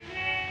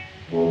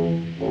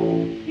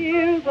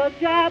Here's a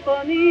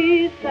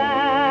Japanese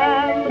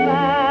sandman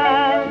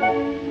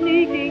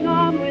sneaking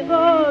on with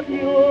a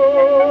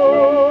mule.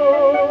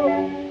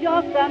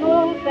 Just an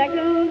old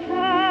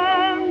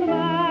second-hand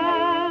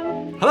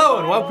man. Hello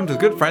and welcome to the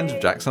Good Friends of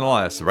Jackson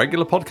Elias, a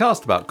regular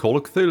podcast about Call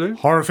of Cthulhu,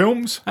 horror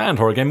films, and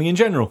horror gaming in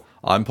general.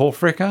 I'm Paul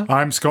Fricker.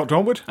 I'm Scott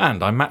Dorward.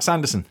 And I'm Matt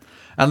Sanderson.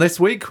 And this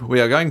week we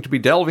are going to be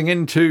delving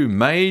into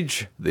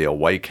Mage, The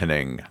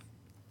Awakening.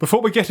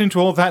 Before we get into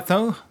all that,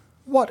 though,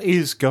 what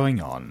is going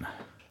on?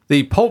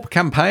 The pulp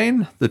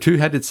campaign, The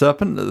Two-Headed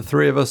Serpent that the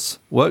three of us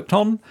worked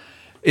on,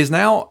 is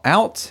now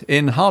out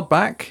in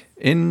hardback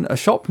in a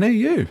shop near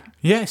you.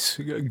 Yes,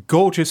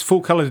 gorgeous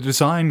full-colour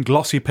design,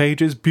 glossy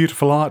pages,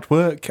 beautiful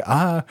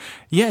artwork.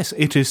 Yes,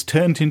 it has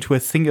turned into a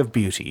thing of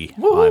beauty.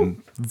 Woo-hoo.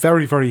 I'm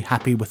very, very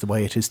happy with the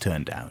way it has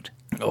turned out.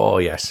 Oh,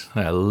 yes.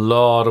 A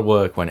lot of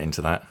work went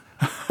into that.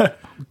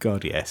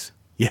 God, yes.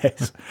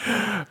 Yes.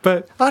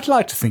 But I'd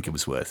like to think it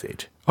was worth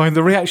it. I mean,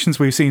 the reactions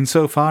we've seen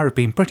so far have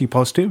been pretty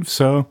positive,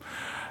 so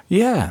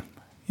yeah,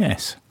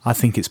 yes, I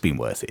think it's been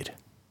worth it.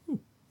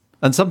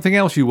 And something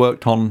else you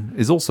worked on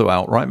is also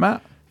out, right,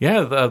 Matt?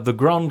 Yeah, the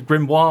Grand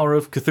Grimoire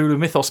of Cthulhu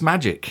Mythos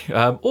Magic,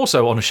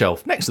 also on a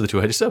shelf next to the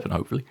Two-Headed Serpent,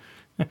 hopefully.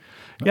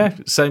 Yeah,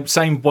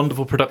 same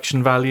wonderful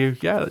production value.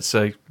 Yeah, it's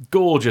a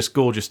gorgeous,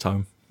 gorgeous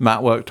tome.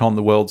 Matt worked on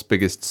the world's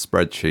biggest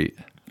spreadsheet.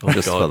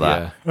 Just for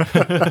that. Yeah.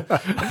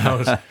 That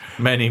was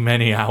many,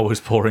 many hours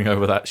poring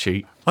over that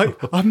sheet.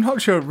 I'm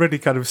not sure it really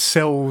kind of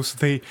sells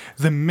the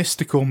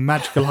mystical,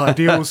 magical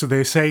ideals of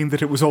they're saying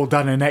that it was all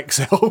done in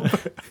Excel.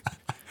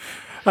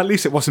 At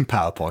least it wasn't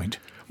PowerPoint.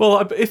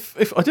 Well,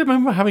 if I did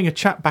remember having a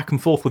chat back and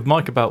forth with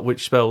Mike about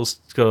which spells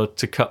to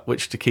cut,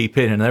 which to keep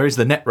in, and there is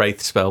the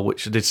Netwraith spell,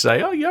 which I did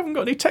say, oh, you haven't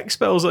got any text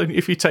spells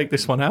if you take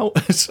this one out.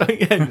 So,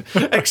 yeah,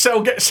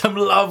 Excel gets some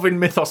love in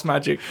Mythos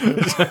Magic.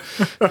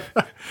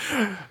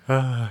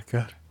 Oh,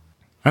 God.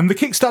 And the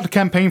Kickstarter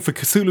campaign for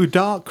Cthulhu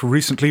Dark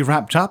recently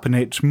wrapped up, and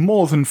it's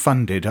more than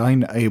funded.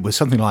 It was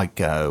something like,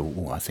 I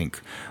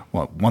think,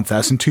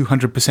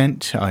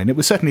 1,200%. And it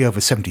was certainly over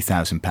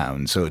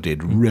 £70,000, so it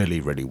did really,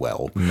 really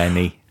well.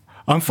 Many.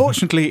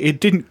 Unfortunately, it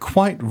didn't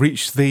quite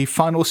reach the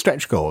final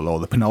stretch goal, or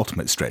the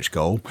penultimate stretch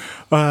goal,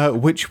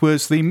 which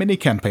was the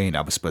mini-campaign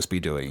I was supposed to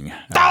be doing.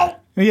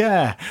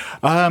 Yeah,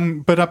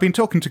 but I've been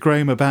talking to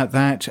Graham about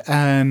that,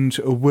 and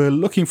we're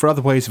looking for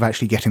other ways of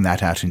actually getting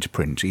that out into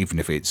print, even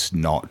if it's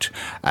not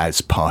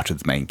as part of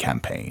the main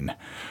campaign.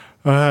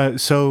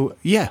 So,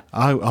 yeah,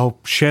 I'll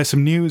share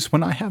some news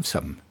when I have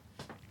some.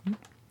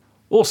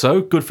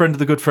 Also, good friend of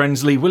the good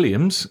friends, Lee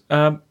Williams,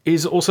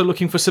 is also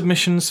looking for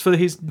submissions for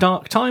his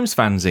Dark Times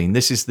fanzine.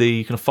 This is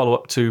the kind of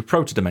follow-up to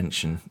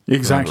Proto-Dimension.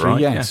 Exactly, right?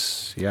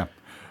 Yes, yeah.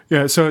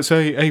 Yeah, so it's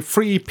a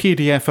free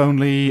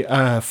PDF-only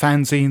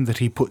fanzine that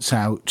he puts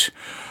out.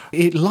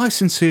 It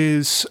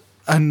licenses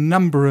a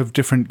number of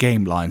different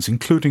game lines,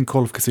 including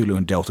Call of Cthulhu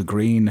and Delta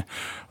Green.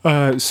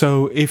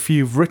 So if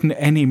you've written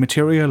any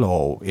material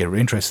or you're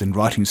interested in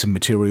writing some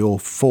material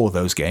for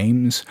those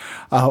games,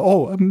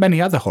 or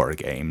many other horror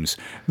games,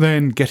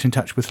 then get in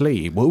touch with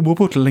Lee. We'll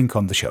put a link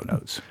on the show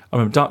notes. I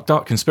mean,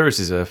 Dark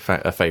Conspiracy is a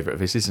favourite of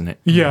his, isn't it?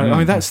 Yeah, I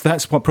mean,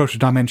 that's what Proto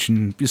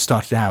Dimension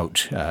started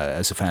out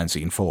as a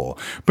fanzine for.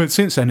 But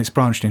since then, it's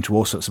branched into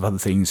all sorts of other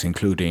things,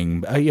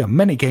 including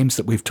many games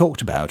that we've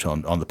talked about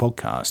on the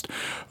podcast,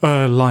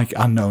 like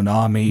Unknown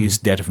Armies,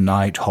 Dead of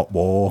Night, Hot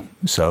War.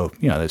 So,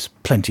 there's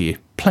plenty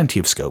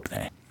of scope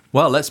there.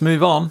 Well, let's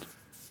move on.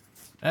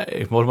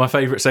 Hey, one of my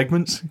favourite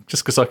segments,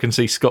 just because I can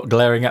see Scott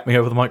glaring at me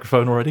over the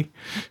microphone already.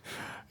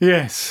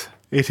 Yes,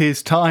 it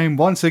is time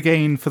once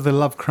again for the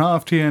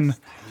Lovecraftian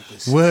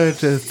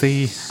word of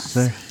the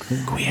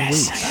week.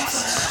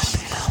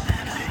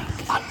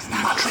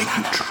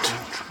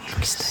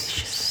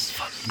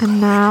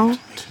 And now,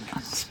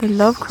 the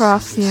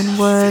Lovecraftian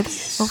word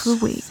of the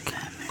week.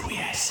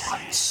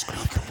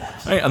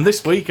 Hey, and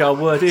this week our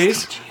word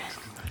is,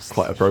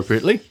 quite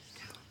appropriately,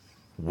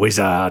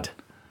 wizard.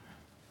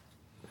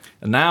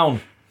 A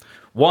noun.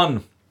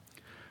 1.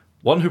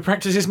 One who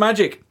practices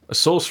magic, a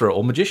sorcerer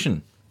or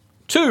magician.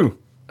 2.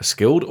 A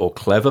skilled or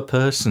clever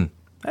person.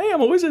 Hey,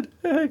 I'm a wizard.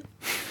 Hey.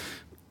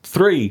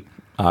 3.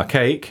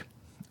 Archaic,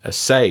 a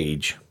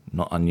sage.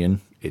 Not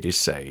onion, it is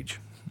sage.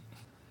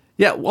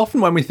 Yeah, often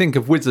when we think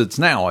of wizards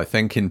now, I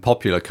think in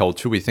popular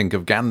culture, we think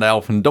of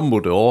Gandalf and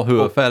Dumbledore, who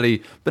are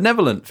fairly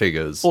benevolent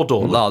figures. Or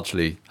Dorward.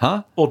 Largely.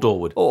 Huh? Or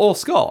Dorward. Or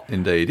Scott,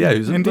 indeed. Yeah,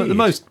 who's the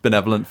most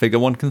benevolent figure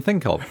one can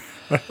think of.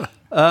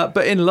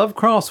 But in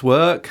Lovecraft's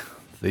work,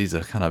 these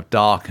are kind of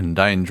dark and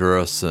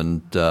dangerous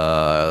and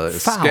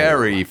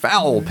scary,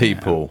 foul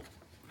people.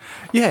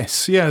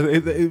 Yes, yeah.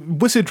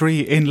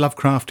 Wizardry in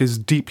Lovecraft is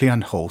deeply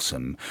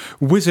unwholesome.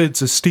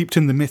 Wizards are steeped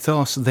in the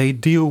mythos. They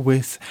deal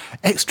with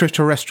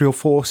extraterrestrial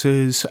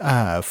forces,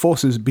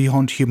 forces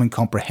beyond human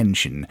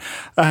comprehension.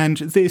 And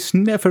this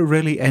never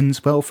really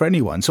ends well for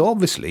anyone. So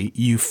obviously,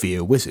 you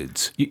fear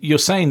wizards. You're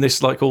saying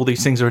this like all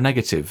these things are a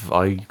negative.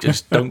 I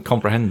just don't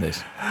comprehend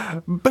this.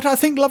 But I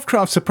think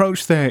Lovecraft's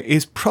approach there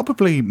is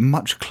probably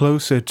much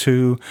closer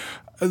to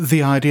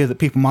the idea that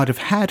people might have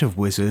had of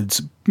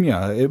wizards,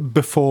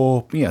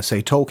 before,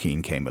 say,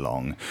 Tolkien came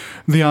along.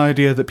 The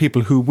idea that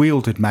people who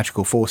wielded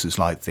magical forces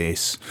like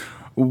this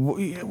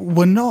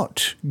were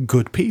not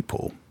good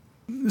people.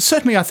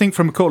 Certainly, I think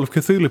from a Call of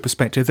Cthulhu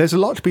perspective, there's a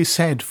lot to be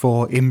said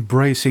for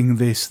embracing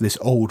this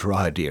older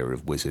idea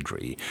of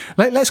wizardry.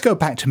 Let's go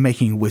back to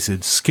making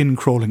wizards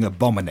skin-crawling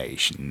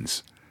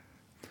abominations.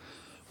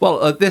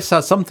 Well, this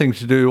has something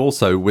to do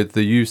also with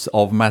the use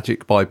of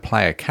magic by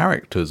player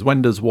characters.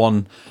 When does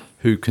one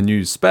who can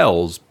use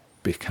spells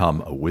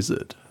become a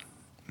wizard?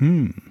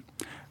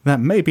 That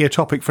may be a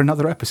topic for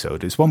another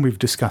episode. It's one we've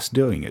discussed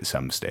doing at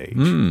some stage.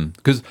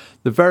 Because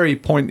the very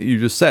point that you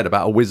just said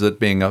about a wizard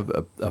being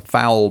a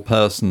foul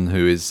person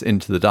who is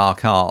into the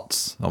dark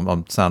arts,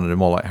 I'm sounding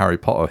more like Harry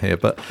Potter here,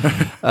 but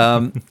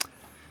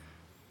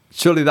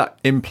surely that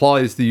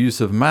implies the use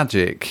of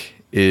magic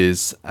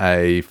is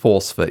a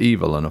force for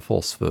evil and a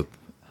force for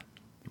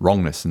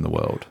wrongness in the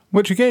world.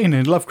 Which, again,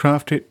 in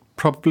Lovecraft, it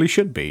probably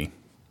should be.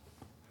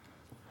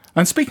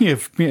 And speaking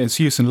of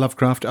its use in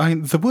Lovecraft,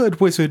 the word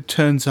wizard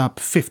turns up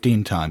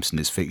 15 times in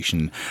his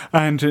fiction,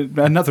 and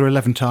another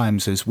 11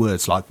 times as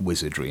words like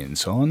wizardry and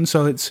so on.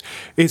 So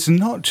it's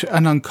not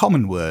an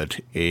uncommon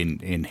word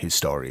in his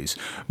stories,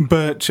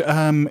 but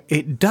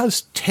it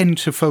does tend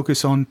to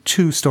focus on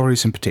two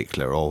stories in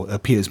particular, or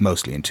appears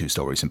mostly in two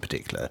stories in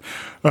particular.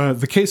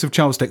 The case of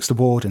Charles Dexter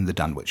Ward and the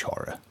Dunwich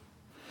Horror.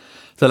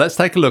 So let's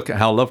take a look at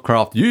how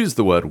Lovecraft used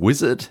the word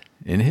wizard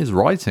in his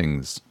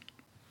writings.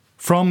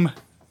 From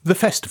The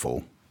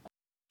Festival.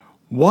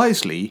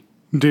 Wisely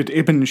did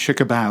Ibn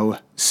Shikabau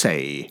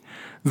say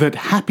that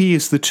happy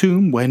is the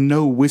tomb where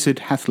no wizard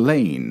hath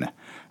lain,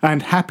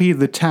 and happy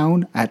the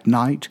town at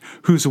night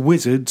whose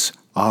wizards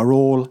are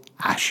all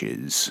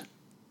ashes.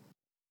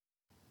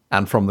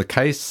 And from the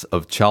case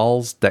of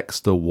Charles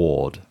Dexter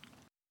Ward.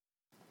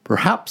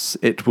 Perhaps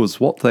it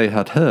was what they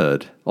had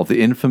heard of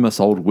the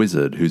infamous old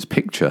wizard whose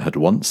picture had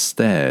once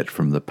stared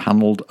from the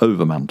panelled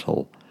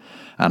overmantel,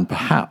 and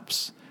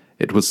perhaps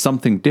it was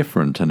something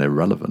different and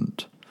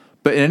irrelevant.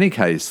 But in any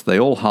case, they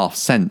all half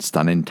sensed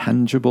an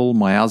intangible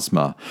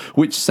miasma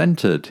which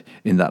centred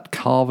in that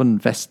carven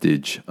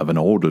vestige of an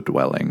older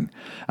dwelling,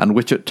 and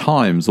which at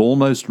times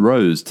almost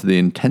rose to the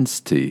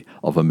intensity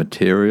of a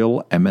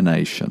material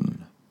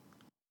emanation.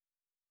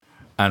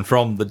 And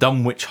from the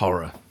Dunwich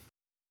Horror.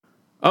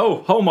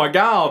 Oh my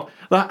God,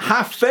 that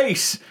half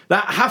face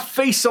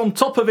on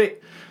top of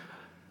it.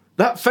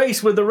 That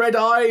face with the red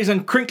eyes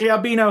and crinkly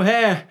albino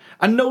hair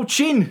and no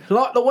chin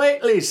like the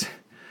Whateleys.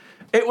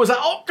 It was an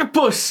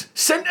octopus,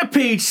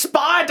 centipede,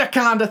 spider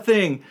kind of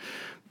thing.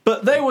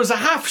 But there was a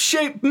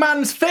half-shaped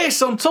man's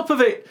face on top of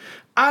it.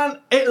 And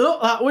it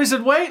looked like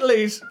Wizard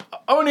Whately's,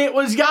 only it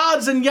was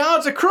yards and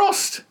yards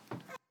across.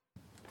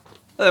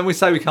 Then we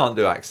say we can't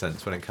do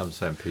accents when it comes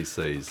to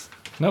NPCs.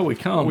 No, we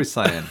can't. What are we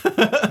saying?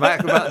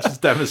 Mac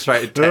just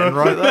demonstrated 10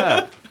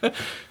 right there.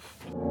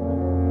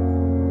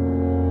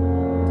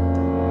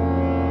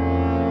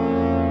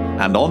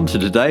 And on to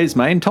today's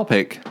main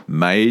topic,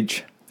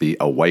 Mage, the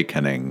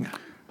Awakening.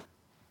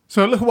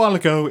 So a little while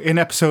ago, in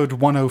episode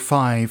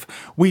 105,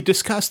 we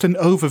discussed an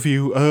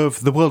overview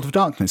of the World of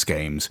Darkness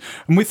games,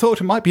 and we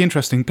thought it might be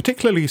interesting,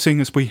 particularly seeing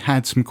as we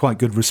had some quite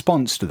good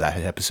response to that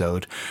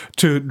episode,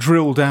 to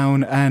drill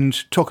down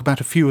and talk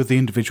about a few of the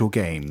individual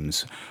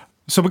games.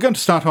 So we're going to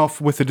start off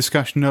with a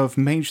discussion of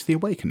Mage, the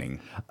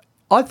Awakening.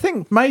 I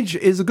think Mage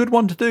is a good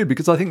one to do,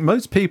 because I think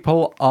most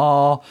people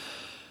are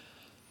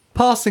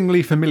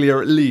passingly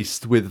familiar, at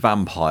least, with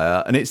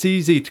Vampire, and it's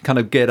easy to kind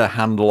of get a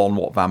handle on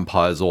what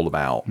Vampire is all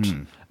about.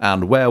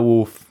 And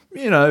Werewolf,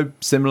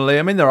 similarly.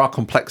 I mean, there are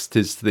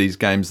complexities to these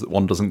games that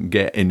one doesn't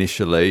get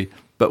initially,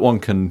 but one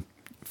can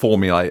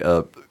formulate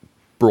a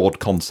broad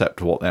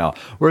concept of what they are.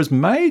 Whereas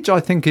Mage,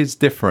 I think, is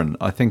different.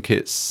 I think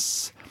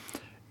it's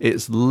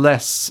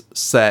less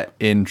set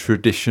in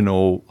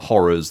traditional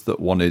horrors that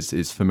one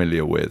is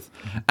familiar with.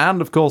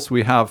 And, of course,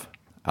 we have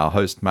our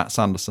host, Matt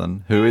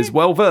Sanderson, who is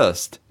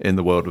well-versed in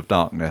the World of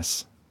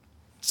Darkness.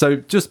 So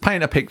just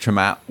paint a picture,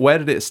 Matt. Where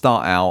did it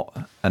start out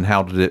and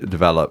how did it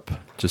develop?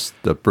 Just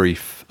a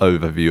brief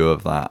overview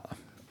of that.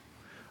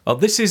 Well,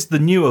 this is the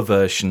newer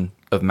version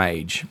of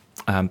Mage.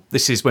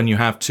 This is when you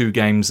have two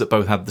games that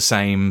both have the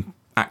same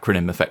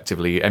acronym,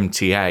 effectively,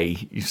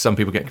 MTA. Some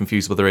people get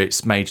confused whether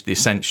it's Mage the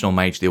Ascension or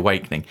Mage the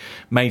Awakening.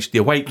 Mage the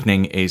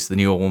Awakening is the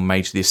newer one.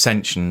 Mage the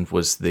Ascension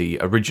was the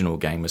original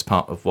game as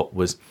part of what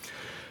was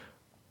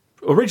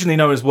originally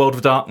known as World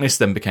of Darkness,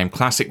 then became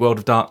Classic World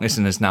of Darkness,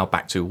 and is now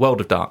back to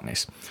World of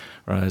Darkness.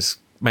 Whereas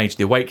Mage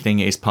the Awakening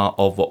is part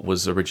of what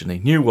was originally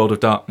New World of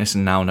Darkness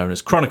and now known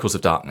as Chronicles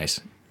of Darkness.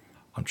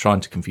 I'm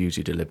trying to confuse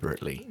you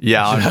deliberately.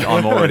 Yeah,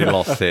 I'm already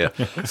lost here.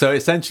 So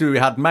essentially we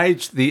had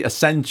Mage the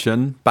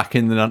Ascension back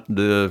in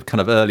the kind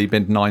of early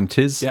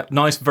mid-90s. Yep,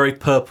 nice, very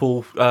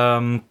purple,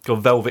 got a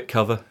velvet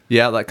cover.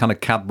 Yeah, that kind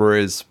of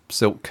Cadbury's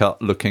silk cut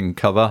looking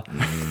cover.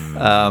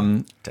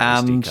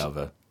 Tasty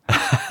cover.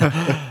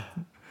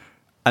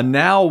 And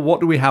now,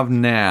 what do we have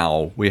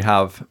now? We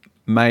have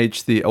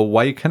Mage the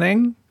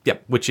Awakening.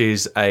 Yep, which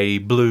is a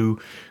blue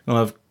kind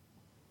of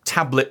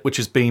tablet which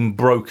has been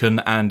broken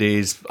and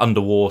is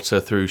underwater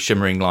through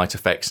shimmering light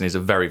effects and is a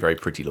very, very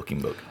pretty looking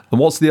book. And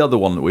what's the other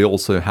one that we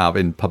also have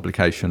in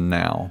publication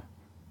now?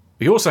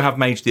 We also have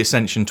Mage the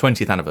Ascension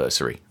 20th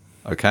anniversary.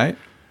 Okay.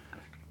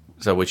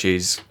 So, which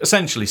is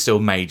essentially still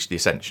Mage the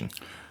Ascension.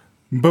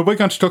 But we're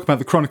going to talk about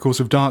the Chronicles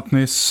of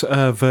Darkness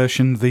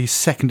version, the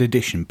second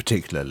edition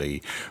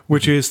particularly,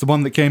 which is the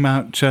one that came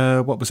out,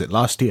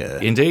 last year?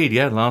 Indeed,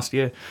 yeah, last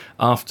year.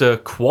 After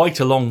quite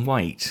a long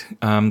wait,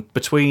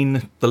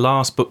 between the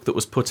last book that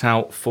was put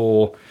out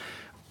for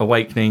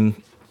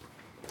Awakening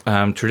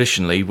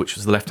traditionally, which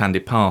was The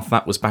Left-Handed Path,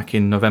 that was back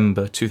in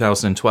November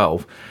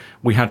 2012,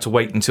 we had to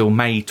wait until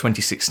May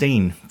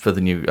 2016 for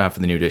the new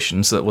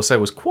edition, so that we'll say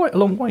was quite a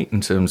long wait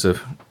in terms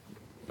of...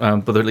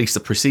 but at least the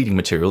preceding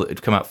material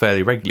had come out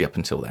fairly regularly up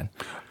until then.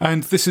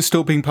 And this is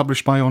still being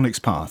published by Onyx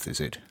Path, is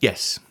it?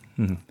 Yes.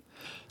 Mm-hmm.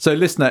 So,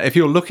 listener, if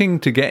you're looking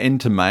to get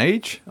into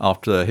Mage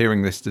after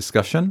hearing this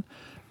discussion,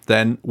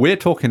 then we're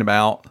talking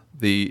about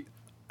an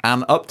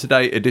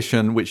up-to-date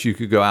edition which you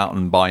could go out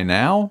and buy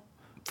now.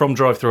 From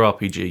Drive-Thru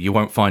RPG. You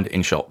won't find it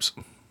in shops.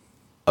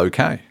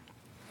 Okay.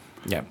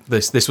 Yeah,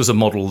 this was a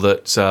model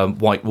that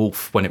White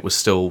Wolf, when it was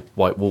still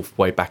White Wolf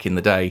way back in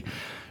the day,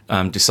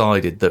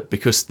 decided that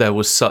because there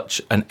was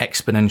such an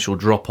exponential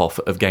drop-off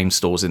of game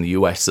stores in the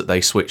US that they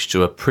switched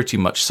to a pretty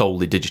much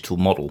solely digital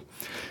model.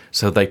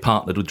 So they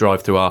partnered with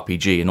Drive-Thru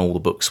RPG and all the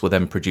books were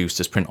then produced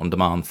as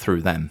print-on-demand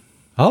through them.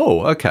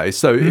 Oh, okay.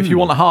 So if you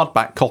want a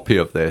hardback copy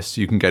of this,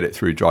 you can get it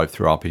through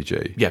Drive-Thru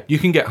RPG. Yeah, you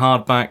can get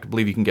hardback. I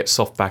believe you can get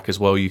softback as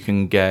well. You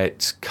can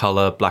get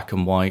colour, black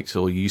and white,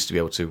 or you used to be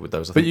able to with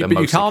those. But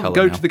you can't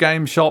go to the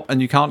game shop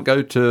and you can't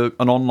go to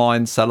an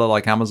online seller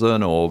like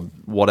Amazon or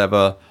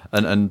whatever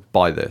and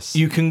buy this.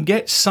 You can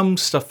get some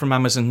stuff from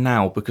Amazon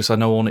now because I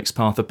know Onyx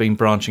Path have been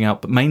branching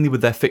out, but mainly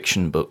with their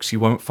fiction books. You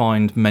won't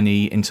find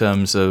many in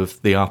terms of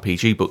the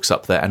RPG books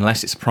up there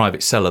unless it's a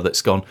private seller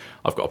that's gone,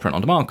 I've got a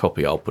print-on-demand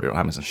copy, I'll put it on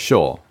Amazon.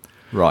 Sure.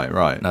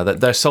 Right. Now,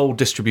 their sole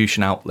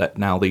distribution outlet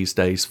now these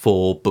days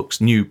for books,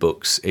 new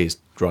books, is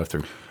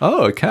Drive-Thru.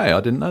 Oh, okay.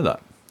 I didn't know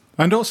that.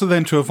 And also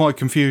then, to avoid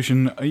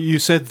confusion, you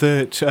said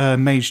that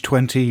Mage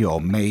 20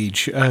 or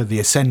Mage the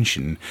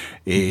Ascension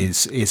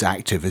is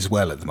active as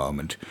well at the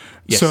moment.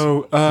 Yes.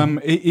 So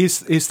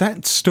is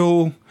that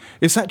still...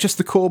 Is that just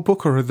the core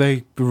book, or are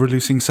they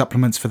releasing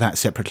supplements for that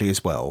separately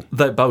as well?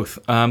 They're both.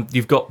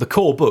 You've got the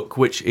core book,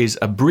 which is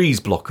a breeze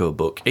blocker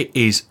book. It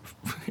is,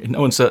 in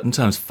no uncertain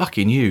terms,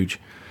 fucking huge.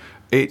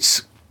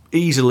 It's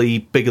easily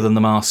bigger than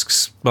the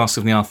Masks of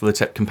the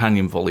Nyarlathotep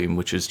companion volume,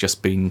 which has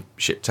just been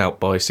shipped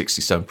out by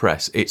 60 Stone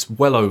Press. It's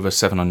well over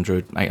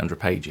 700, 800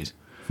 pages.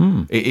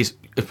 It is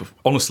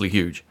honestly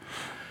huge.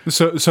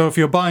 So if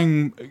you're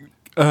buying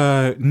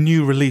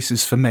new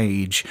releases for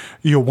Mage,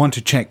 you'll want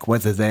to check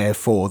whether they're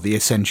for the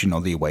Ascension or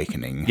the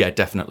Awakening. Yeah,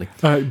 definitely.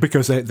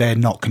 Because they're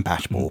not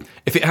compatible.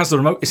 If it has the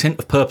remotest hint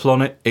of purple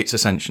on it, it's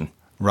Ascension.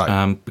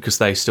 Right. Because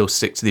they still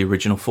stick to the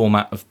original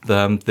format of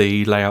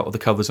the layout of the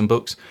covers and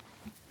books.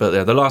 But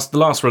yeah, the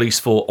last release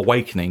for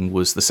Awakening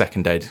was the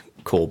second ed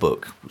core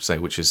book,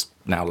 which is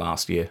now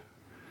last year.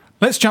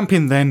 Let's jump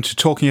in then to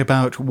talking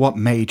about what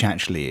Mage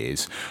actually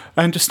is.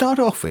 And to start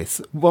off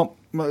with,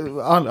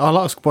 I'll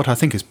ask what I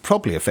think is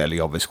probably a fairly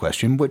obvious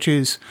question, which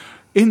is,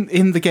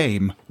 in the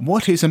game,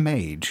 what is a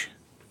mage?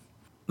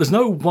 There's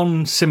no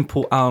one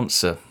simple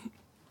answer,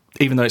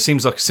 even though it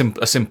seems like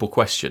a simple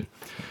question.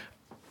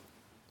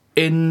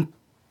 In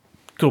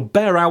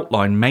bare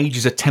outline, mage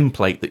is a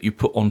template that you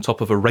put on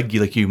top of a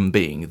regular human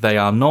being. They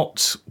are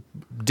not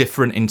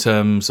different in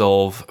terms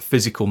of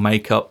physical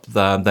makeup.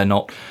 They're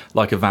not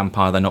like a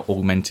vampire. They're not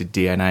augmented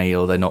DNA,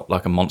 or they're not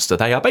like a monster.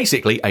 They are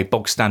basically a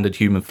bog standard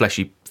human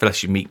fleshy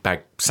meat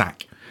bag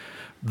sack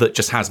that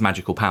just has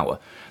magical power.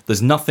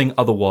 There's nothing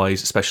otherwise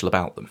special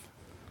about them.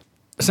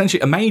 Essentially,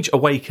 a mage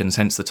awakens,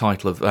 hence the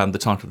title of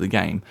the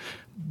game,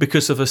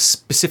 because of a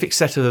specific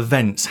set of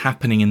events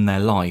happening in their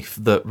life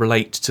that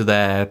relate to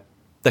their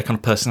kind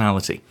of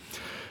personality.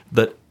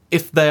 That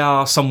if they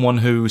are someone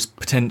who's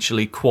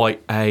potentially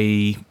quite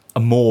a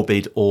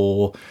morbid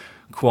or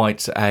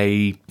quite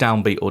a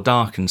downbeat or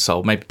darkened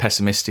soul, maybe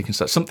pessimistic and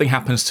such, something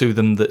happens to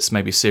them that's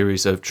maybe a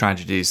series of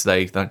tragedies.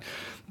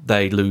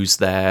 They lose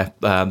their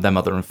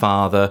mother and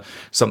father,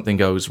 something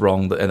goes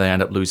wrong, that they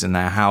end up losing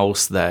their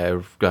house,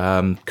 their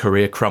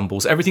career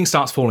crumbles, everything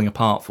starts falling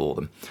apart for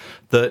them,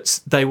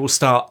 that they will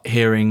start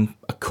hearing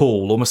a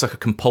call, almost like a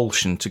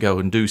compulsion to go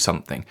and do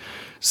something.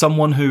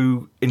 Someone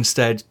who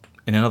instead,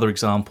 in another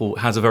example,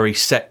 has a very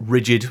set,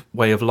 rigid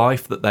way of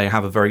life, that they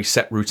have a very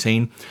set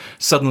routine,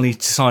 suddenly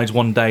decides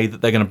one day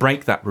that they're going to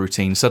break that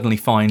routine, suddenly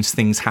finds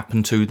things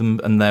happen to them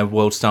and their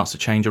world starts to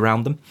change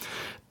around them.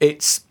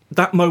 It's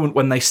that moment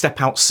when they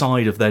step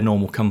outside of their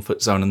normal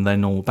comfort zone and their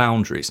normal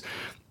boundaries,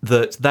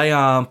 that they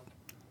are,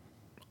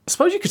 I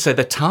suppose you could say,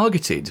 they're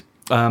targeted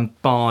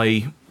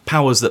by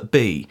powers that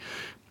be.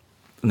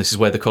 And this is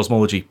where the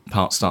cosmology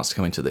part starts to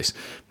come into this.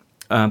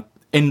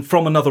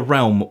 From another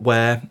realm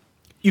where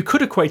you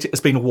could equate it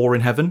as being a war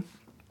in heaven.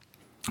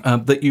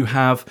 that you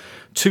have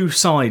two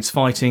sides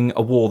fighting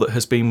a war that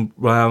has been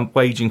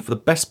waging for the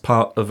best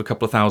part of a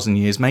couple of thousand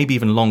years, maybe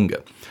even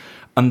longer.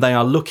 And they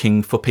are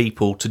looking for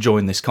people to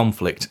join this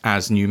conflict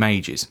as new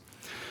mages.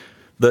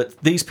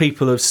 That these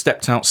people have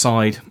stepped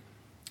outside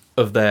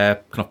of their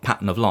kind of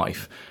pattern of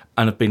life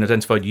and have been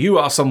identified. You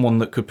are someone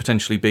that could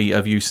potentially be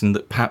of use and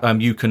that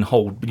you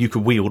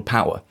could wield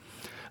power.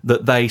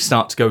 That they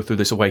start to go through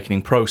this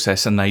awakening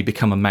process and they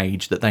become a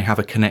mage, that they have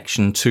a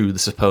connection to the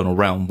supernal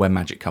realm where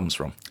magic comes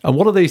from. And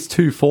what are these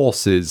two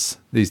forces,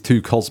 these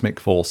two cosmic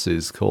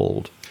forces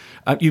called?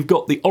 You've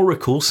got the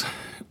oracles,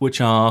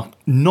 which are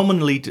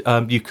nominally,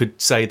 you could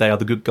say they are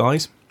the good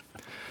guys.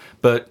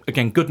 But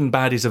again, good and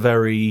bad is a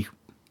very...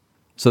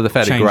 So the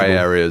fairly changeable. grey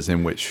areas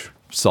in which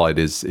side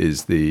is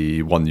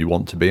the one you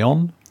want to be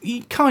on?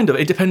 Kind of.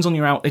 It depends on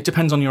your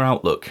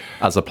outlook.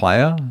 As a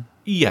player?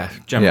 Yeah,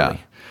 generally.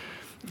 Yeah.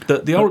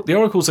 The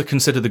oracles are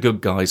considered the good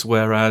guys,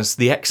 whereas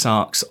the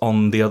exarchs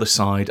on the other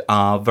side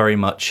are very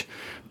much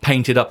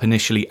painted up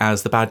initially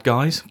as the bad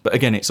guys. But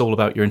again, it's all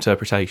about your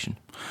interpretation.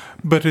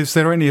 But is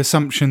there any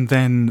assumption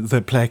then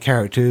that player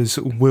characters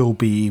will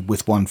be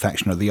with one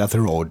faction or the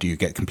other, or do you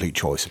get complete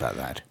choice about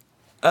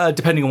that?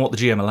 Depending on what the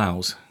GM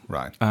allows.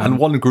 Right. And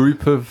one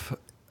group of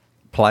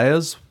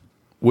players,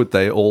 would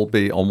they all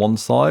be on one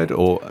side?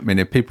 Or, I mean,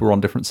 if people were on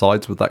different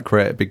sides, would that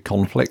create a big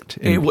conflict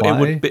in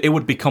play? It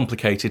would be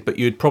complicated, but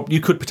you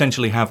could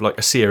potentially have like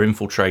a seer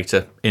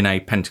infiltrator in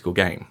a pentacle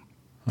game,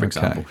 for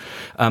example.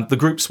 The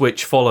groups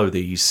which follow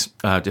these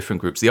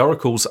different groups, the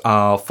oracles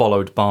are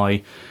followed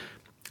by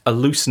a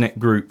loose-knit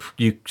group,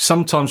 you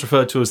sometimes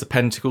referred to as the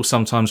pentacle,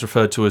 sometimes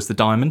referred to as the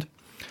diamond.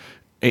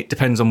 It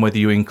depends on whether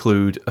you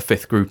include a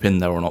fifth group in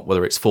there or not,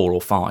 whether it's 4 or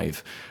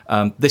 5.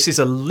 This is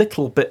a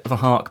little bit of a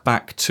hark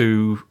back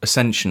to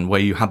Ascension, where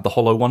you had the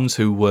hollow ones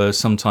who were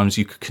sometimes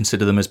you could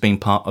consider them as being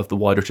part of the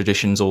wider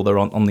traditions, or they're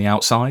on the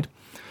outside.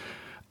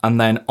 And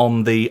then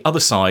on the other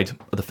side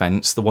of the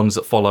fence, the ones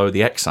that follow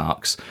the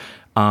exarchs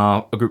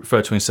are a group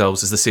referred to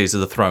themselves as the Seers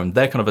of the Throne.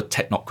 They're kind of a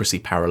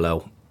technocracy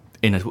parallel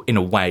in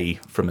a way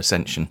from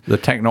Ascension. The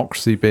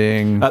technocracy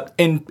being...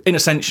 In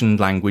Ascension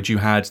language, you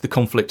had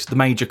the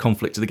major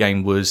conflict of the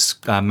game was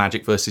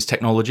magic versus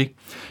technology.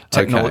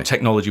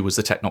 Technology was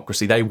the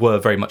technocracy. They were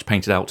very much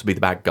painted out to be the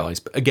bad guys,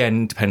 but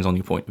again, depends on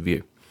your point of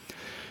view.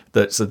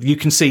 So you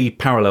can see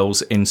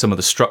parallels in some of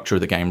the structure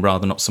of the game,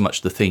 rather not so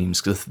much the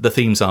themes, because the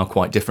themes are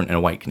quite different in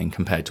Awakening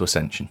compared to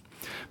Ascension.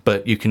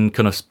 But you can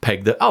kind of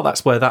peg that,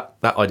 that's where that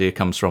idea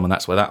comes from, and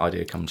that's where that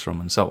idea comes from,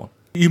 and so on.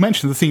 You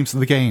mentioned the themes of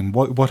the game.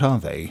 What are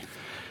they?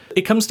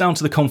 It comes down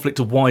to the conflict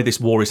of why this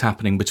war is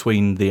happening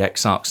between the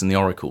exarchs and the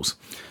oracles.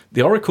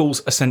 The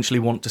oracles essentially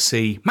want to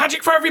see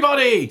magic for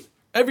everybody.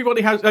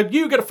 Everybody has,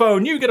 you get a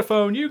phone, you get a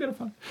phone, you get a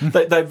phone.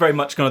 They're very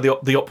much kind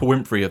of the Oprah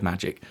Winfrey of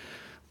magic.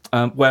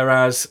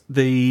 Whereas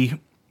the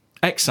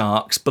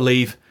exarchs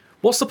believe,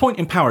 what's the point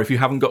in power if you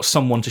haven't got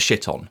someone to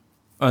shit on?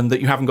 And that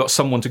you haven't got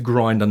someone to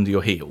grind under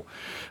your heel?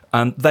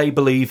 And they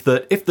believe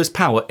that if there's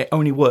power, it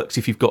only works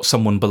if you've got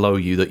someone below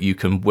you that you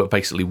can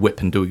basically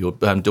whip and do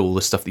all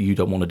the stuff that you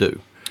don't want to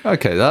do.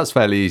 Okay, that's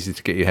fairly easy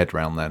to get your head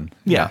around then.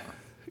 Yeah,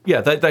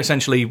 they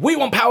essentially, we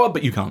want power,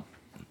 but you can't.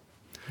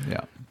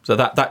 Yeah. So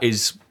that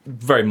is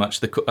very much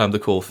the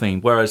core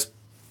theme. Whereas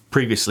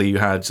previously you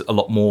had a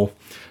lot more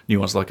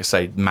nuance, like I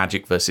say,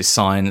 magic versus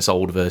science,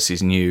 old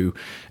versus new.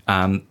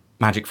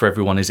 Magic for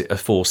everyone, is it a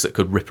force that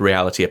could rip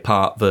reality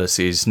apart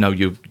versus, no,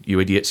 you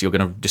idiots, you're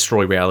going to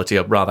destroy reality.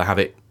 I'd rather have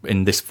it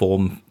in this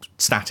form,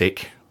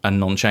 static and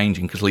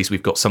non-changing, because at least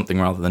we've got something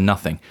rather than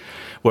nothing.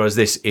 Whereas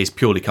this is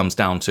purely comes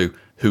down to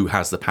who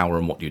has the power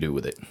and what you do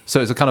with it.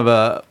 So it's a kind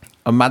of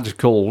a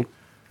magical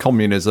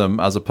communism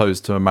as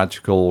opposed to a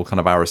magical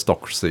kind of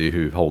aristocracy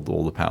who hold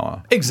all the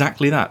power.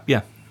 Exactly that,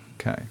 yeah.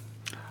 Okay.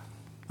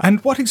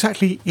 And what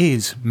exactly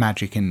is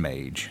magic in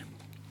Mage?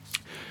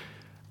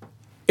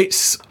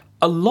 It's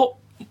a lot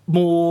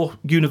more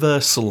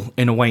universal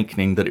in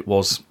Awakening than it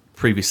was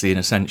previously in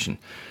Ascension.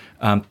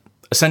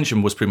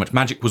 Ascension was pretty much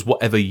magic was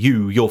whatever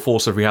your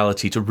force of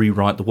reality to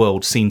rewrite the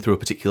world seen through a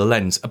particular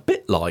lens, a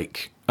bit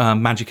like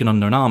Magic and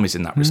Unknown Armies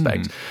in that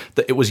respect,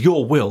 that it was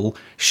your will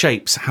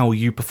shapes how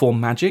you perform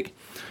magic,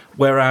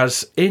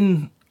 whereas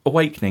in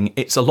Awakening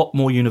it's a lot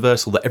more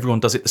universal that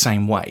everyone does it the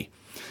same way,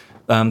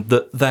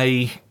 that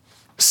they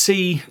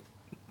see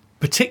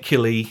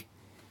particularly,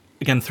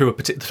 again, through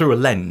a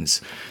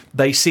lens,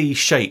 they see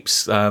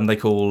shapes they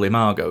call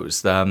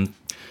imagos.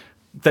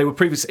 They were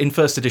in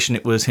first edition,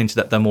 it was hinted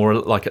that they're more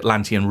like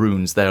Atlantean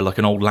runes. They're like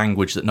an old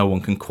language that no one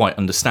can quite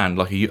understand,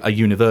 like a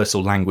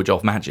universal language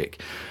of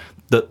magic.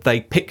 That they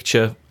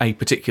picture a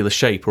particular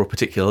shape or a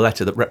particular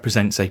letter that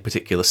represents a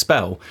particular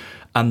spell,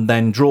 and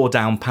then draw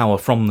down power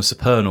from the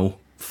supernal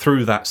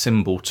through that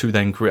symbol to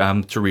then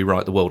to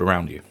rewrite the world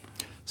around you.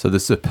 So the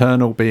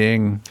supernal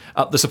being...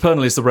 the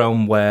supernal is the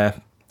realm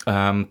where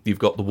you've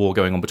got the war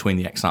going on between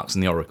the exarchs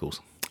and the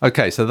oracles.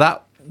 Okay, so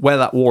where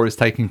that war is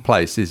taking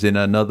place is in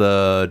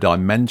another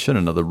dimension,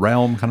 another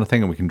realm kind of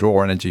thing, and we can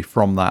draw energy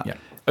from that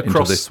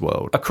into this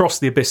world. Across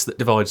the abyss that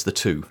divides the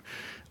two.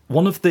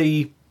 One of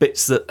the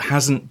bits that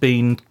hasn't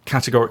been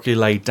categorically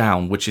laid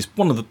down, which is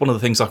one of the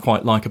things I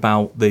quite like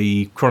about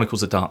the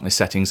Chronicles of Darkness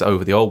settings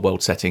over the old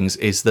world settings,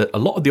 is that a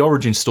lot of the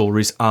origin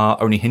stories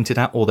are only hinted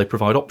at or they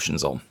provide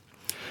options on.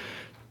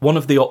 One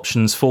of the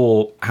options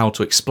for how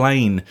to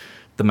explain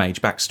the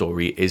Mage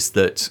backstory is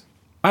that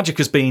magic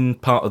has been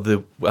part of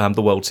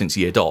the world since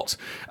year dot,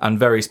 and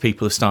various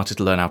people have started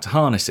to learn how to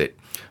harness it.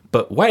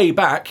 But way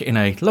back in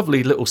a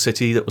lovely little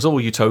city that was all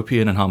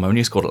utopian and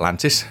harmonious called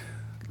Atlantis,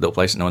 little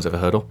place that no one's ever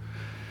heard of,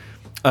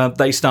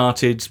 they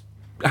started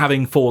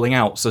having falling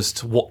outs as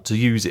to what to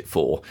use it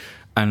for.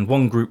 And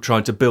one group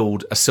tried to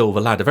build a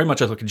silver ladder, very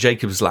much like a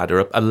Jacob's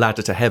ladder, a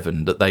ladder to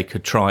heaven that they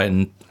could try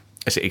and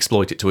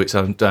exploit it to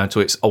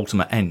its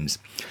ultimate ends.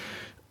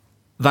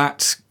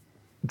 That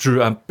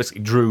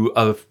basically drew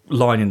a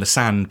line in the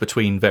sand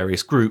between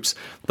various groups.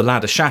 The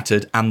ladder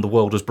shattered and the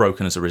world was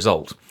broken as a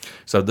result.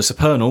 So the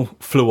Supernal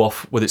flew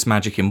off with its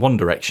magic in one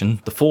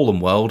direction. The fallen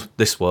world,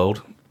 this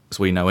world, as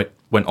we know it,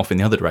 went off in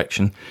the other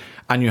direction.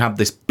 And you have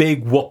this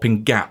big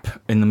whopping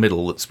gap in the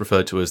middle that's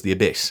referred to as the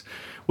Abyss,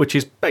 which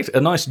is basically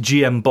a nice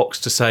GM box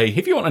to say,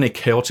 if you want any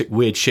chaotic,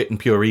 weird shit and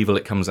pure evil,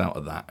 it comes out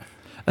of that.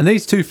 And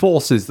these two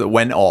forces that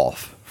went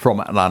off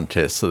from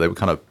Atlantis, so they were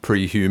kind of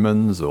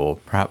pre-humans or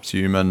perhaps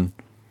human.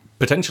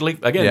 Potentially.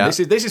 Again, this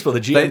is for the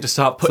GM to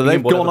start putting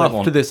in whatever they want. So they've gone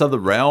off to this other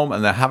realm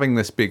and they're having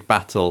this big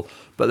battle,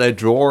 but they're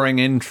drawing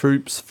in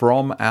troops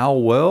from our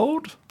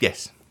world?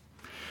 Yes.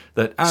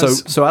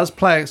 So as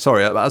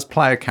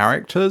player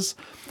characters,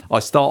 I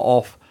start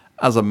off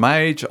as a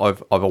mage,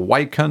 I've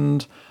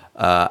awakened,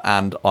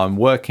 and I'm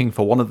working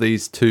for one of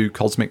these two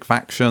cosmic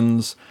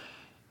factions.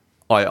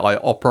 I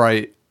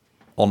operate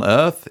on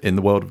Earth in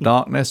the world of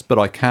darkness, but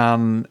I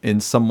can in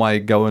some way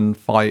go and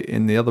fight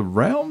in the other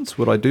realms.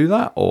 Would I do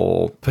that?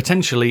 Or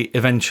potentially,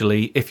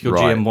 eventually, if your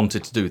GM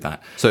wanted to do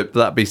that. So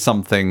that'd be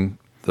something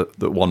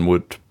that one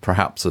would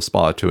perhaps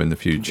aspire to in the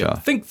future.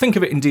 Yeah. Think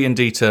of it in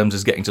D&D terms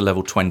as getting to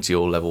level 20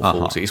 or level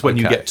 40. It's when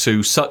you get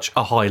to such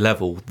a high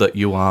level that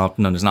you are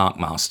known as an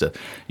Arcmaster.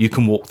 You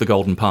can walk the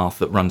golden path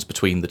that runs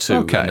between the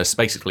two. And it's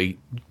basically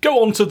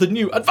go on to the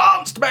new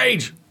advanced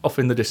mage off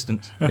in the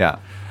distance. Yeah.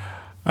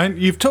 And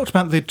you've talked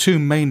about the two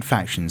main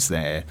factions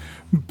there,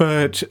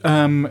 but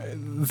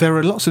there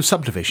are lots of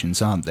subdivisions,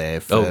 aren't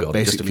there? For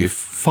basically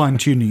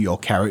fine-tuning your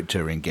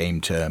character in game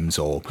terms,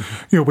 or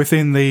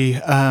within the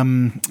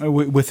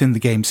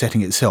game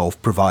setting itself,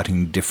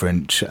 providing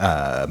different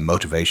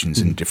motivations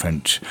and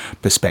different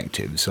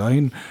perspectives. I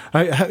mean,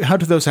 how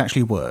do those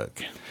actually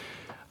work?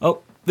 Oh,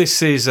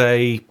 this is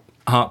a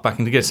hark back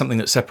and again something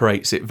that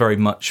separates it very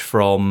much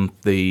from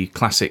the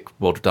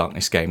classic World of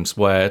Darkness games,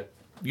 where,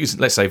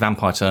 let's say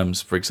vampire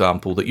terms, for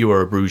example, that you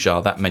were a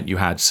Brujar, that meant you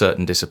had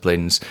certain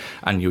disciplines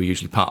and you were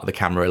usually part of the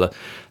Camarilla.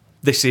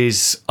 This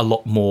is a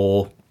lot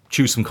more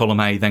choose from column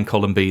A, then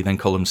column B, then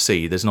column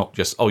C. There's not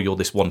just, you're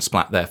this one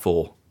splat,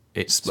 therefore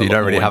it's... So you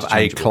don't really have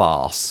a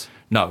class?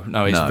 No,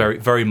 it's very,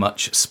 very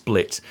much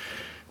split.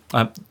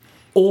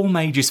 All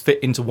mages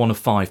fit into one of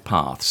 5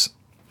 paths.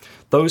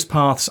 Those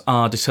paths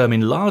are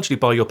determined largely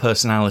by your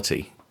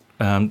personality.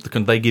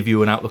 They give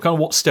you an outlook on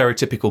what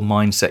stereotypical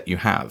mindset you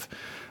have.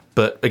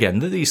 But again,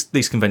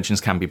 these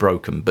conventions can be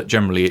broken, but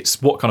generally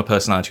it's what kind of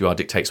personality you are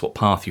dictates what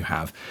path you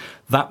have.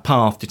 That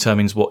path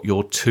determines what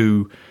your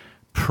 2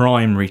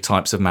 primary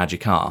types of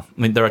magic are.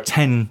 I mean, there are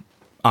 10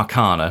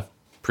 arcana,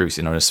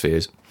 previously known as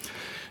spheres,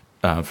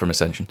 from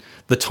Ascension,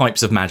 the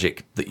types of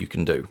magic that you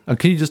can do. And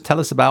can you just tell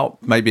us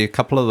about maybe a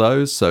couple of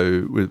those?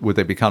 So would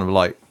they be kind of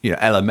like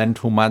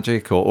elemental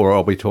magic, or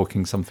are we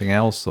talking something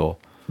else? Or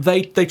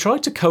they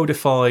tried to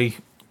codify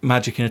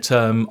magic in a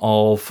term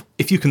of,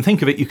 if you can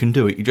think of it, you can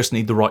do it. You just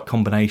need the right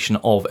combination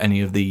of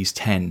any of these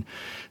 10.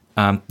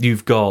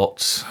 You've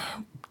got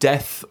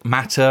death,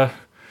 matter,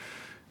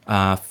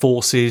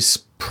 forces,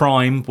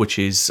 prime, which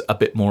is a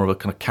bit more of a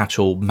kind of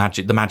catch-all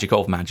magic, the magic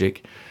of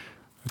magic.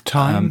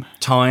 Time,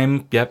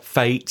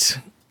 fate,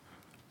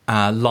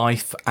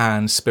 life,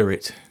 and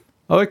spirit.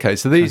 Oh, okay.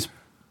 So these,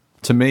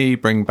 to me,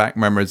 bring back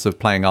memories of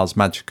playing Ars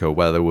Magica,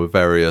 where there were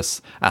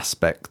various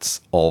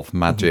aspects of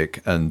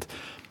magic, and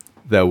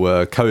there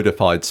were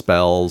codified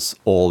spells,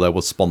 or there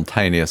was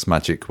spontaneous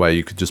magic where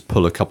you could just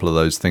pull a couple of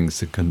those things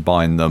to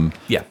combine them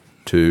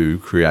to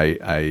create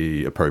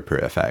a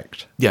appropriate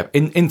effect. Yeah,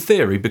 in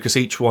theory, because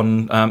each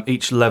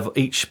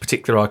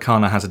particular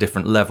arcana has a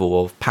different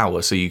level of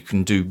power, so you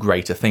can do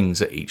greater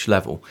things at each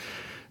level.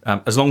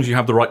 As long as you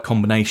have the right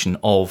combination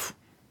of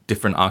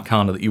different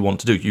arcana that you want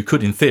to do, you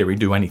could, in theory,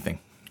 do anything.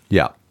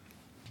 Yeah.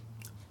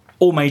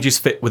 All mages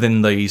fit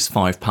within these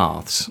 5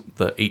 paths,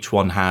 that each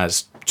one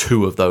has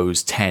 2 of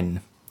those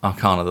 10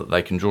 arcana that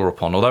they can draw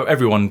upon, although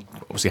everyone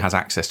obviously has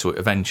access to it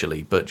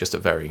eventually, but just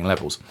at varying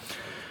levels.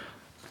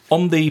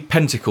 On the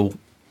pentacle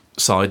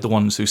side, the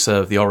ones who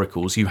serve the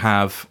oracles, you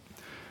have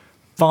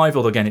 5,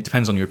 although again it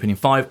depends on your opinion,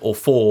 5 or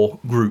 4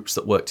 groups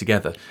that work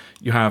together.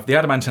 You have the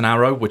Adamantine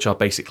Arrow, which are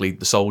basically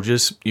the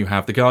soldiers. You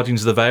have the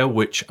Guardians of the Veil,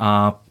 which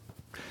are...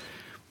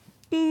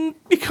 you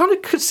kind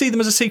of could see them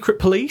as a secret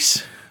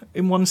police,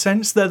 in one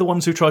sense. They're the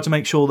ones who try to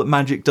make sure that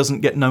magic doesn't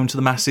get known to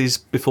the masses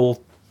before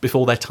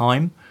their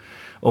time.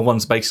 or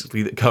ones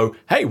basically that go,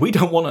 hey, we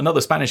don't want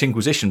another Spanish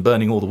Inquisition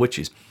burning all the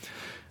witches.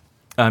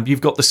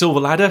 You've got the Silver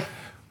Ladder.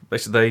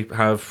 Basically, they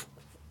have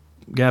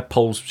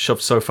poles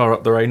shoved so far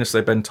up their anus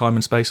they bend time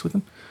and space with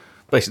them.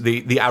 Basically,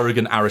 the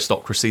arrogant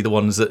aristocracy, the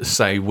ones that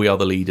say we are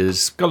the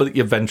leaders. Kind of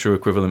the Venture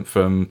equivalent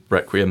from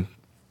Requiem.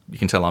 You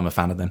can tell I'm a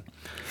fan of them.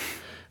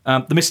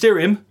 The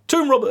Mysterium,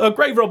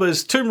 grave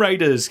robbers, tomb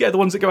raiders. Yeah, the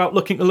ones that go out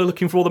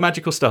looking for all the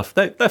magical stuff.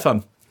 They're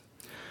fun.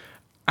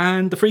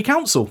 And the Free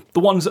Council, the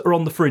ones that are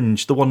on the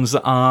fringe, the ones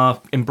that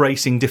are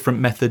embracing different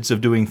methods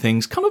of doing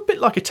things, kind of a bit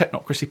like a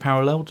technocracy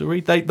parallel to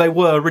read. They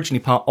were originally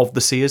part of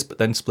the Seers, but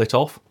then split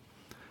off.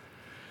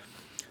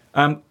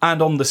 And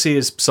on the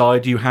Seers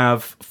side, you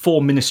have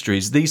 4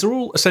 ministries. These are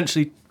all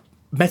essentially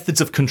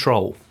methods of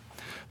control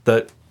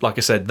that, like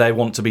I said, they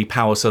want to be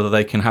power so that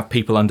they can have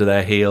people under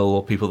their heel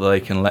or people that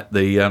they can let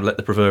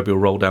the proverbial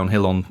roll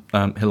downhill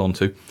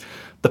onto.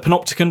 The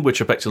Panopticon,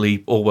 which are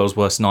effectively Orwell's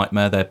worst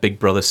nightmare, their big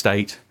brother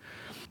state.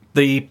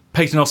 The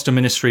Paternoster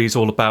ministry is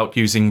all about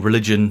using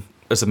religion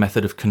as a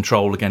method of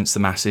control against the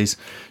masses,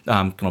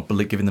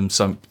 giving them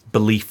some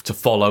belief to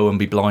follow and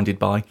be blinded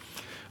by.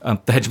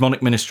 The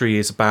hegemonic ministry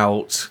is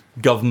about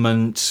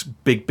government,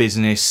 big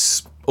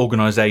business,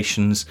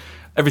 organisations,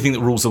 everything that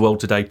rules the world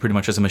today pretty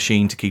much as a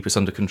machine to keep us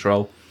under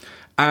control.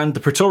 And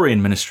the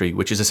Praetorian ministry,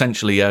 which is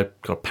essentially a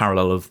kind of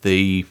parallel of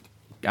the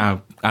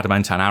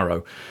Adamantine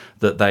Arrow,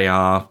 that they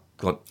are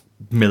like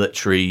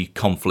military,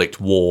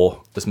 conflict,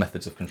 war as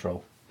methods of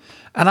control.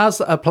 And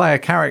as a player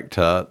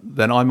character,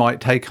 then I'd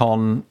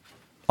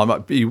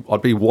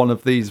be one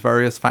of these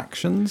various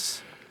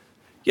factions?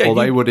 Yeah, or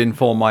they would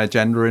inform my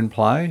agenda in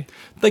play?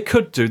 They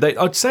could do.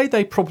 I'd say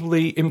they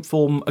probably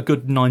inform a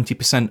good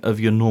 90% of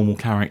your normal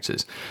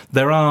characters.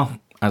 There are,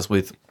 as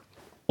with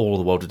all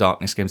the World of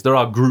Darkness games, there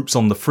are groups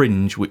on the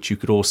fringe which you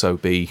could also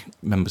be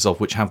members of,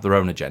 which have their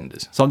own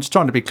agendas. So I'm just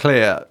trying to be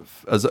clear,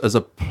 as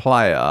a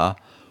player,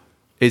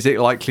 is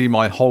it likely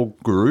my whole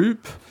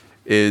group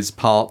is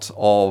part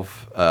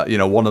of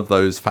one of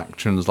those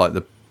factions like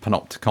the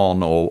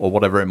Panopticon or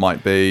whatever it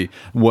might be,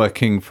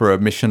 working for a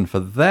mission for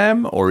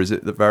them, or is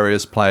it that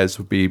various players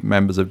would be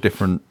members of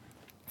different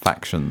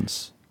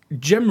factions?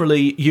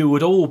 Generally, you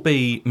would all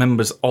be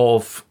members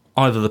of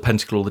either the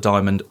Pentacle or the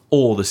Diamond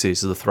or the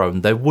Seers of the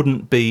Throne. There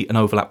wouldn't be an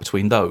overlap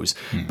between those,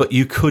 but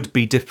you could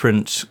be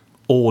different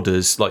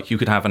orders. Like you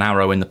could have an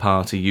Arrow in the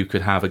party, you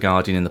could have a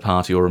Guardian in the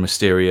party, or a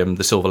Mysterium,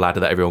 the Silver Ladder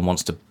that everyone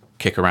wants to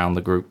kick around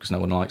the group because no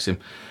one likes him.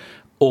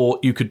 Or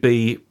you could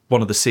be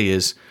one of the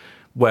Seers,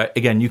 where,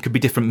 again, you could be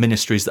different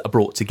ministries that are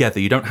brought together.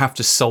 You don't have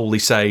to solely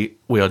say,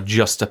 we are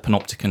just a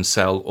Panopticon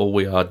cell or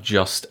we are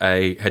just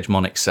a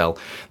hegemonic cell.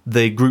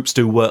 The groups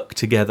do work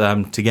together,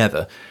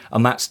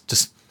 and that's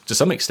just to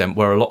some extent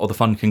where a lot of the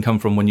fun can come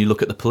from when you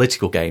look at the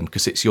political game,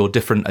 because it's your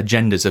different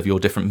agendas of your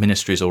different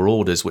ministries or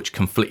orders which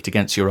conflict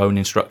against your own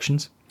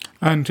instructions.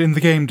 And in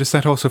the game, does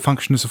that also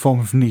function as a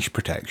form of niche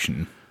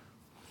protection?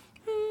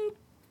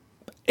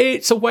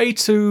 It's a way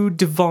to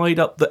divide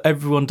up that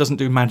everyone doesn't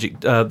do magic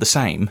the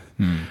same,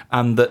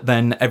 and that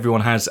then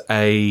everyone has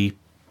a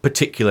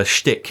particular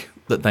shtick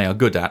that they are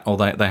good at, or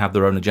they have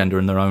their own agenda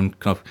and their own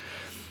kind of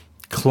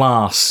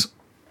class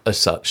as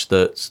such.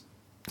 That,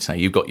 say,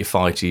 you've got your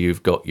fighter,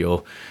 you've got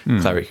your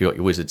cleric, you've got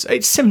your wizards.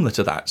 It's similar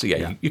to that. So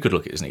yeah. You could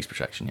look at it as niche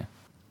protection, yeah.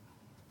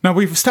 Now,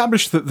 we've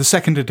established that the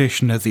second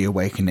edition of The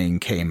Awakening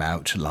came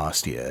out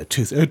last year,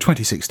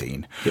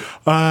 2016. Yep.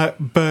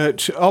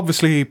 But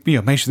obviously,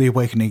 Mage of the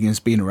Awakening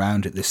has been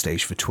around at this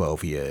stage for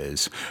 12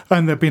 years,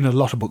 and there have been a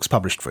lot of books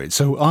published for it.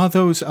 So are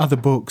those other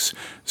books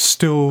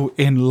still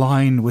in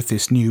line with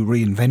this new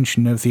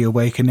reinvention of The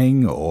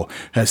Awakening, or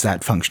has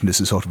that functioned as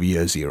a sort of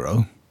year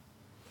zero?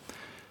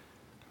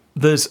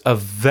 There's a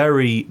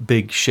very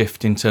big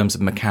shift in terms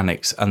of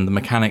mechanics, and the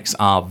mechanics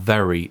are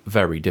very,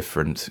 very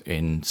different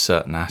in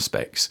certain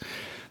aspects.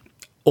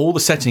 All the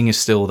setting is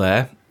still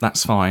there,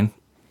 that's fine.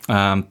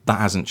 That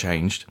hasn't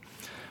changed.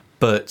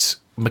 But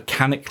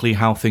mechanically,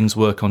 how things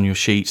work on your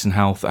sheets and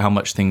how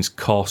much things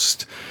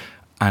cost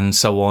and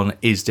so on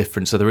is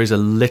different. So there is a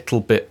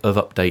little bit of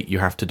update you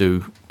have to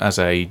do as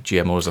a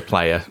GM or as a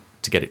player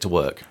to get it to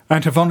work.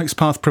 And have Onyx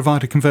Path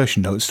provided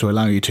conversion notes to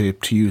allow you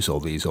to use all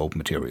these old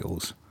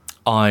materials?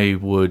 I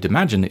would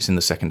imagine it's in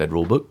the second ed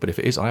rulebook, but if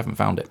it is, I haven't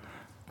found it.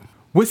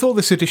 With all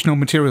this additional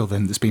material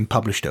then that's been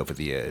published over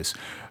the years,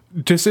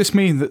 does this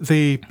mean that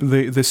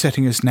the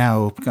setting is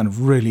now kind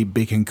of really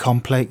big and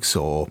complex,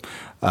 or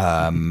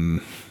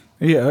have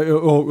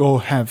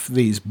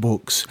these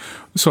books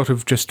sort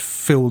of just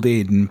filled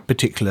in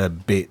particular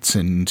bits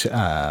and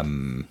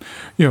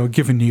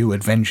given you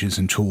adventures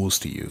and tools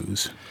to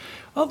use?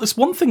 Well, there's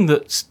one thing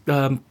that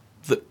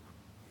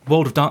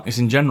World of Darkness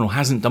in general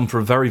hasn't done for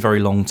a very, very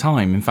long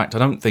time. In fact, I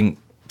don't think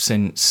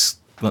since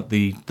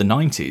the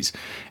 90s,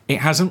 it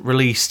hasn't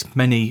released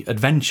many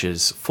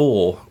adventures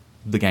for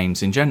the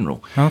games in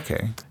general.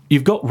 Okay.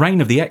 You've got Reign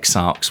of the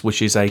Exarchs,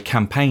 which is a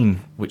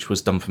campaign which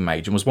was done for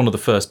Mage and was one of the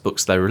first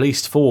books they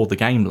released for the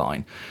game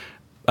line.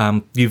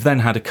 You've then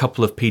had a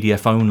couple of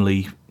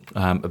PDF-only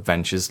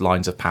adventures,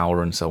 Lines of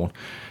Power and so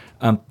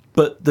on.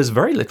 But there's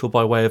very little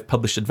by way of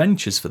published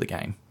adventures for the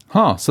game.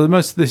 So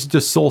most of this is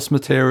just source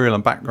material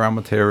and background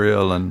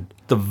material, and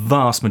The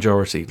vast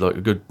majority, like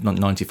a good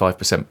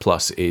 95%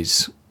 plus,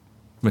 is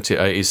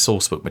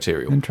sourcebook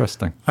material.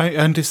 interesting.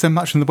 And is there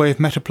much in the way of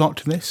meta plot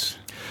to this?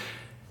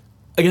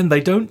 Again,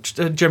 they don't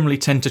generally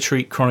tend to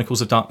treat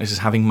Chronicles of Darkness as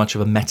having much of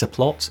a meta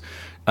plot.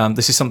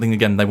 This is something,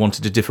 again, they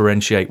wanted to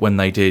differentiate when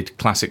they did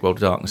Classic World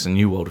of Darkness and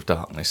New World of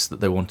Darkness, that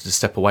they wanted to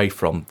step away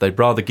from. They'd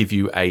rather give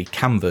you a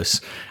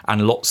canvas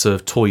and lots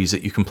of toys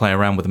that you can play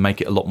around with and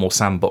make it a lot more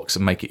sandbox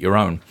and make it your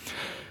own.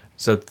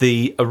 So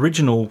the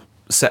original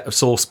set of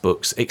source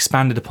books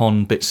expanded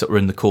upon bits that were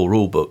in the core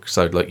rule book.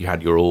 So like you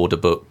had your order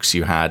books,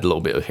 you had a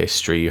little bit of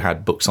history, you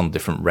had books on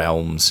different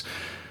realms,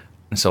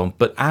 and so on.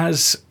 But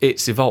as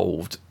it's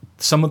evolved,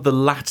 some of the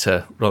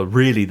latter, well,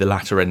 really the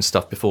latter end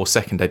stuff before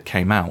Second Ed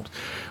came out,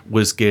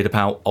 was geared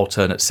about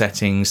alternate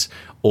settings,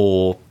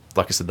 or,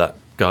 like I said, that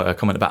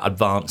comment about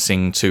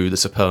advancing to the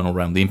supernal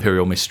realm, the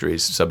Imperial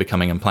Mysteries, so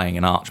becoming and playing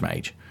an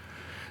Archmage.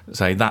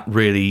 So that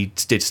really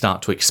did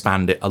start to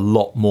expand it a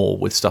lot more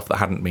with stuff that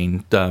hadn't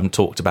been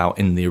talked about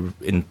in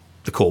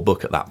the core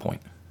book at that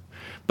point.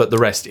 But the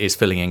rest is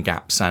filling in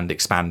gaps and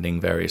expanding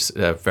various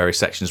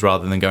sections,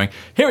 rather than going,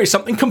 here is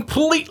something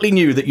completely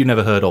new that you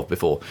never heard of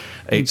before.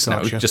 It's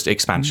Gotcha. just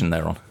expansion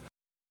thereon.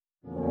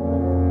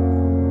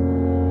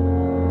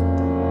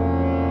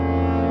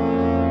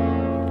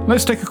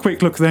 Let's take a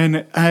quick look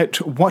then at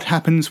what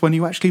happens when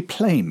you actually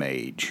play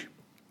Mage.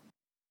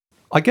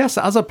 I guess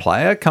as a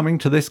player coming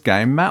to this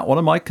game, Matt, one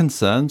of my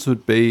concerns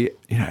would be,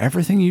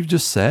 everything you've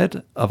just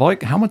said.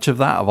 How much of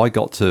that have I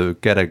got to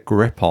get a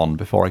grip on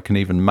before I can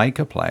even make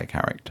a player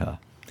character?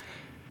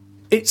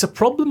 It's a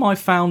problem I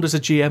found as a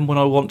GM when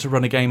I want to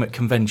run a game at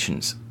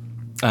conventions.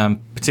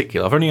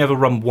 Particularly, I've only ever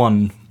run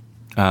one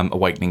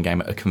Awakening game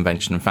at a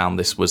convention and found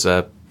this was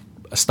a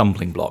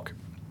stumbling block.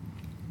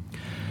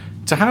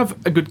 To have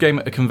a good game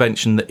at a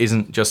convention that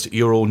isn't just,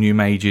 you're all new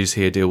mages,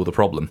 here, deal with the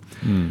problem.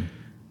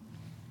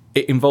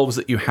 It involves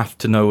that you have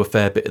to know a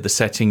fair bit of the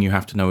setting, you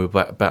have to know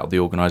about the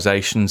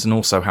organisations, and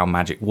also how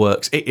magic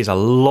works. It is a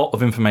lot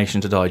of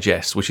information to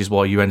digest, which is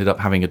why you ended up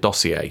having a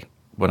dossier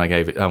when I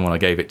gave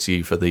it to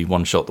you for the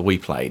one shot that we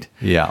played.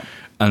 Yeah.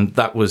 And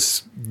that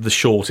was the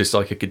shortest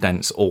I could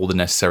condense all the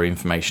necessary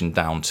information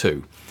down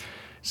to.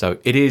 So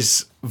it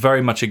is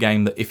very much a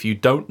game that if you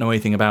don't know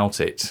anything about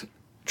it,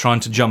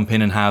 trying to jump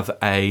in and have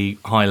a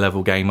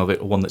high-level game of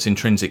it, or one that's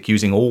intrinsic,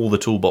 using all the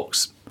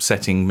toolbox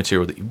setting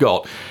material that you've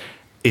got,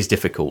 is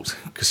difficult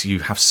because you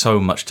have so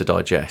much to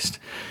digest.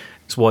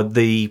 It's why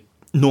the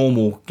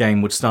normal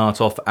game would start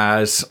off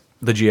as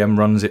the GM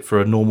runs it for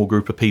a normal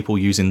group of people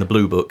using the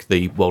Blue Book,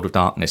 the World of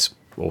Darkness,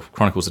 or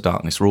Chronicles of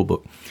Darkness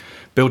rulebook.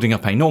 Building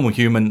up a normal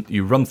human,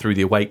 you run through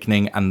the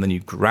Awakening, and then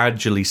you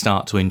gradually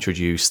start to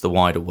introduce the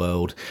wider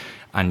world,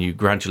 and you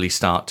gradually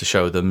start to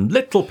show them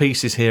little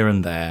pieces here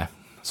and there.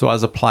 So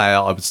as a player,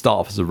 I would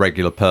start off as a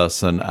regular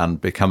person and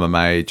become a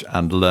mage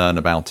and learn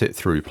about it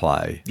through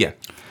play. Yeah.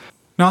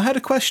 Now, I had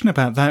a question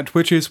about that,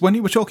 which is when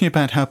you were talking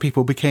about how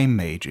people became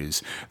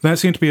mages, that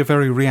seemed to be a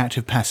very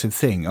reactive, passive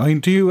thing. I mean,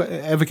 do you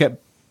ever get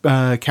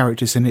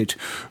characters in it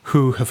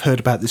who have heard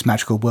about this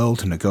magical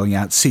world and are going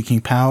out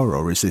seeking power,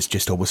 or is this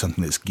just always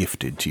something that's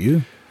gifted to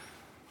you?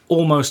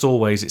 Almost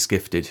always it's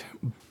gifted.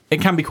 It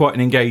can be quite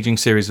an engaging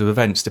series of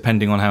events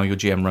depending on how your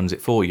GM runs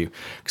it for you,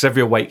 because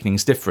every Awakening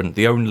is different.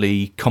 The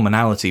only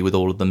commonality with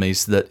all of them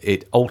is that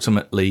it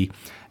ultimately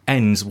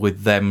ends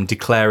with them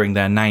declaring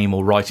their name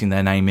or writing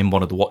their name in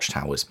one of the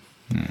watchtowers.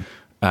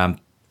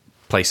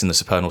 Place in the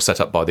supernal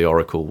set up by the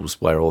oracles,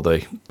 where all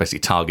the basically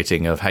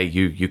targeting of, hey,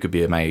 you could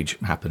be a mage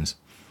happens.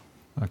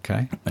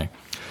 Okay.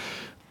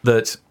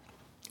 That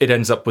it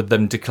ends up with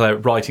them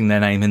writing their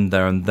name in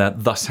there, and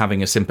thus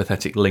having a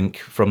sympathetic link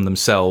from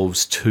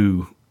themselves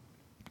to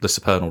the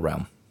supernal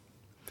realm.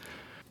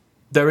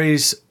 There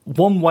is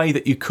one way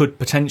that you could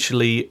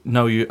potentially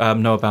know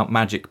about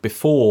magic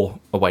before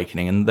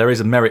Awakening, and there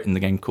is a merit in the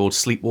game called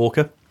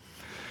Sleepwalker,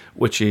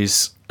 which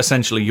is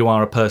essentially you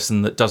are a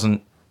person that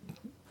doesn't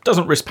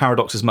risk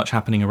paradox as much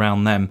happening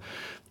around them,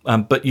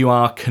 but you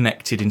are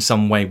connected in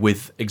some way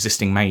with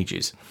existing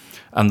mages,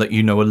 and that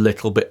you know a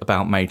little bit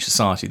about mage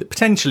society that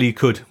potentially you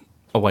could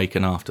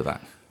awaken after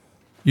that.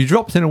 You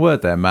dropped in a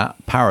word there,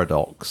 Matt,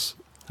 paradox.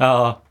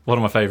 One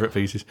of my favourite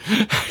pieces.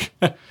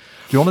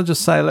 Do you want to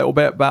just say a little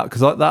bit about,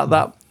 because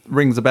that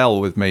rings a bell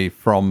with me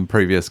from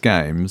previous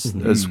games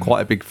as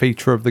quite a big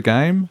feature of the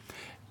game?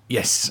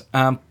 Yes.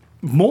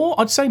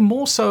 I'd say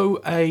more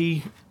so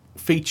a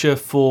feature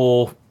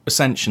for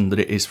Ascension than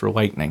it is for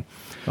Awakening.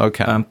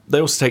 Okay. They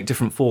also take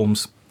different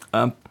forms.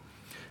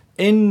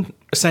 In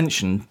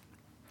Ascension,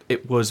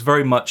 it was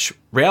very much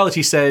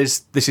reality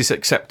says this is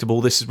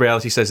acceptable,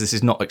 reality says this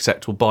is not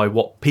acceptable by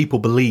what people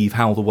believe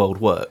how the world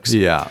works.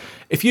 Yeah.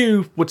 If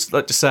you would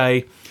like to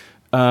say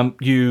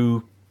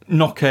you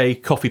knock a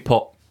coffee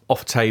pot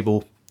off a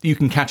table, you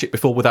can catch it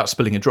before without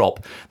spilling a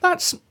drop.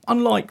 That's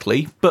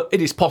unlikely, but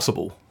it is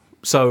possible.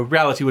 So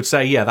reality would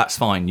say, yeah, that's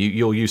fine.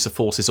 Your use of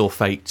forces or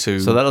fate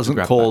to... So that doesn't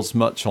cause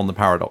much on the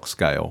paradox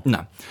scale?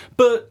 No.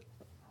 But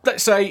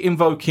let's say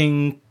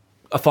invoking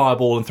a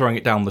fireball and throwing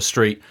it down the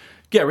street,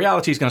 Yeah,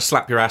 reality is going to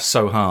slap your ass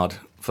so hard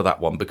for that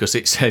one because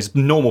it says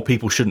normal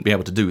people shouldn't be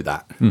able to do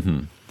that.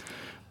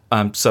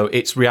 So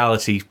its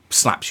reality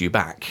slaps you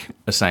back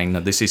as saying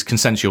that this is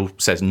consensual,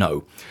 says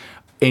no.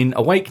 In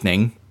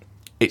Awakening,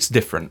 it's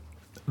different.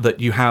 That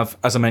you have,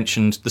 as I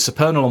mentioned, the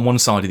supernal on one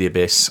side of the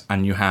abyss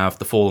and you have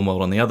the fallen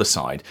world on the other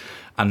side,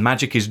 and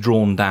magic is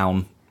drawn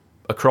down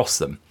across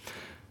them.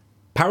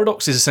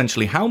 Paradox is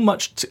essentially how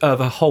much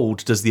of a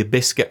hold does the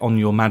abyss get on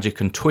your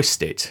magic and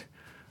twist it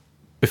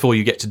before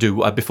you get to do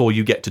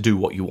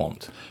what you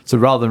want. So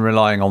rather than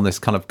relying on this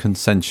kind of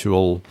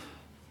consensual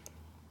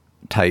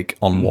take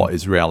on what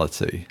is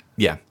reality.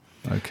 Yeah.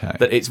 Okay.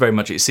 That it's very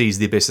much, it sees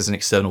the abyss as an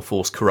external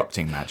force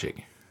corrupting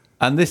magic.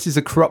 And this is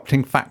a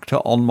corrupting factor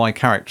on my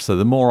character. So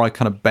the more I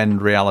kind of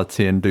bend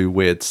reality and do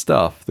weird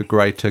stuff, the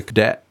greater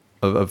debt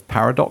of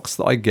paradox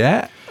that I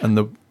get, and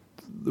the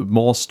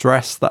more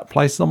stress that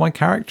places on my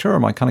character.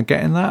 Am I kind of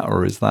getting that,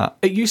 or is that?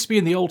 It used to be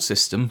in the old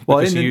system.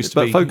 Well,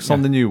 focus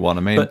on the new one.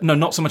 I mean, but no,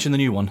 not so much in the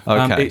new one.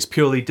 Okay. It's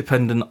purely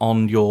dependent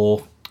on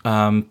your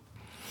on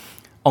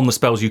the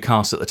spells you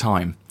cast at the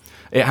time.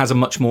 It has a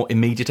much more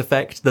immediate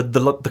effect.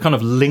 The kind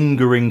of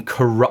lingering,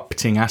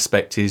 corrupting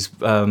aspect is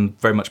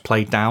very much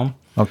played down.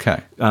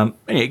 Okay.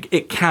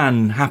 It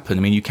can happen.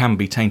 I mean, you can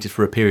be tainted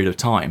for a period of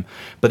time,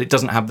 but it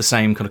doesn't have the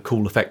same kind of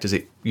cool effect as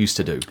it used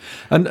to do.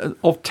 And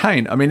of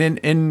taint, I mean,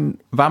 in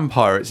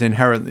Vampire, it's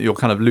inherent that you're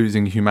kind of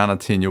losing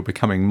humanity and you're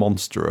becoming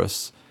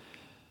monstrous.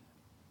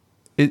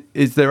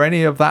 Is there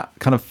any of that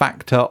kind of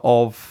factor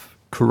of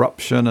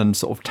corruption and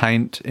sort of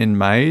taint in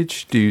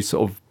Mage? Do you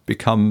sort of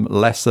become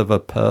less of a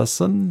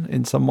person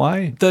in some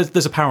way?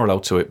 There's a parallel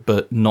to it,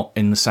 but not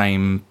in the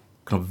same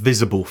kind of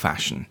visible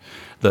fashion.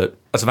 That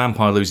as a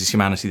vampire loses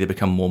humanity, they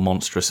become more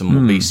monstrous and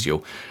more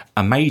bestial.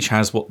 A mage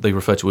has what they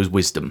refer to as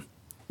wisdom,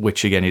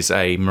 which again is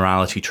a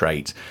morality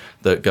trait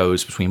that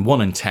goes between 1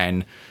 and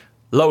 10.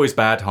 Low is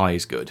bad, high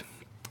is good.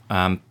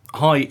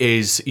 High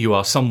is you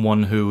are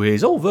someone who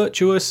is all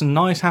virtuous and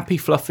nice, happy,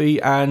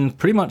 fluffy, and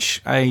pretty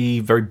much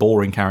a very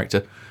boring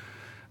character.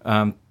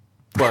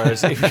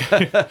 Whereas,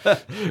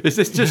 is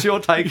this just your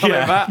take on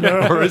it, Matt,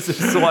 or is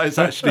this what it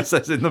actually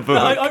says in the book?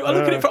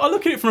 I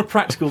look at it from a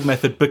practical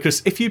method,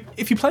 because if you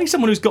play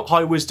someone who's got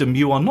high wisdom,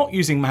 you are not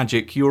using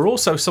magic. You are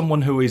also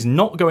someone who is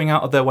not going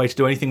out of their way to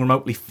do anything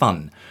remotely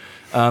fun.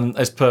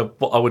 As per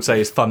what I would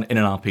say is fun in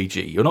an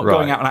RPG. You're not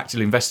going out and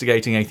actively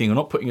investigating anything. You're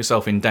not putting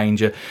yourself in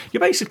danger. You're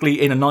basically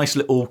in a nice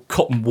little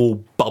cotton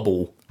wool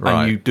bubble,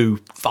 and you do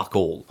fuck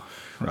all.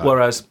 Right.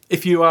 Whereas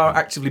if you are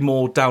actively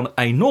more down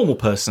a normal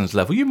person's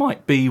level, you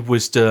might be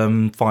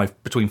wisdom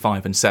between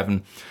 5 and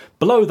 7.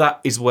 Below that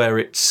is where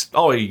it's,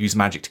 I use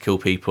magic to kill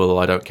people.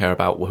 I don't care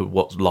about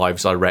what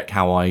lives I wreck,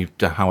 how I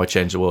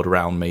change the world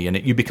around me, and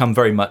you become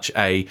very much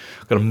a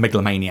kind of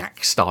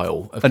megalomaniac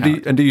style of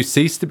character. And do you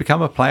cease to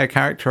become a player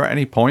character at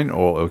any point,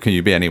 or can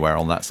you be anywhere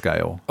on that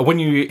scale? When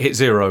you hit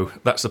 0,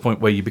 that's the point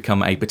where you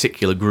become a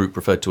particular group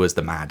referred to as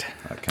the Mad.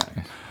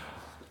 Okay.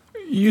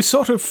 You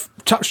sort of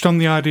touched on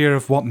the idea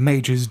of what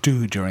mages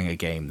do during a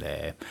game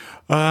there.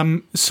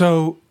 In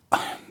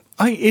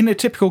a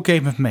typical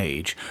game of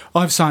Mage,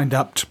 I've signed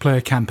up to play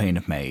a campaign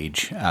of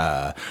Mage.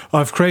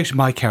 I've created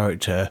my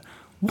character.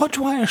 What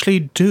do I actually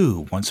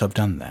do once I've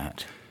done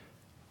that?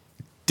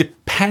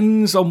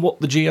 Depends on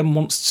what the GM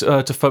wants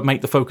to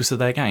make the focus of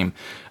their game.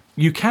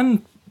 You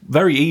can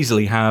very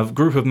easily have a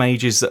group of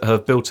mages that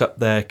have built up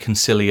their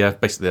consilia,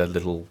 basically their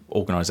little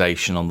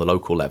organisation on the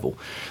local level,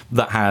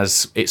 that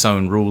has its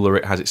own ruler,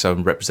 it has its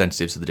own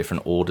representatives of the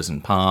different orders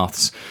and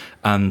paths,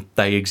 and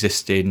they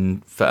exist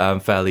in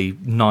fairly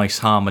nice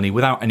harmony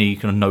without any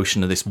kind of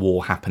notion of this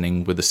war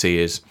happening with the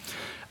seers.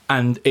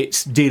 And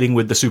it's dealing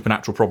with the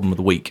supernatural problem of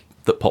the week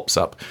that pops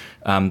up.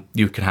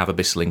 You could have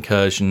abyssal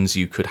incursions,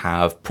 you could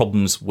have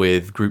problems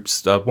with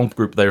groups. One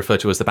group they refer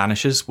to as the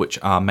Banishers, which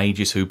are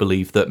mages who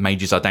believe that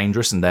mages are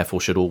dangerous and therefore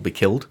should all be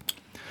killed,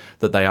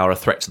 that they are a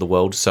threat to the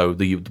world, so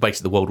the base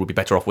of the world would be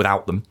better off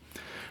without them.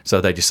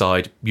 So they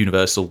decide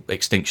universal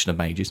extinction of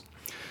mages.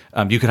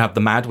 You can have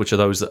the Mad, which are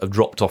those that have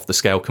dropped off the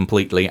scale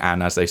completely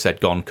and, as they said,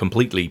 gone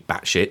completely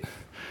batshit.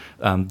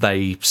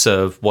 They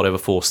serve whatever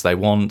force they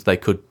want. They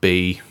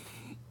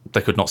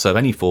could not serve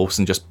any force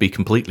and just be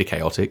completely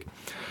chaotic.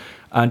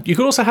 And you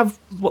could also have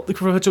what they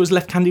refer to as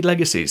left-handed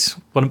legacies,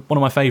 one of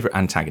my favourite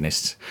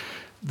antagonists.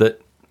 That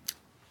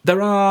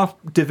there are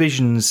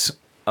divisions,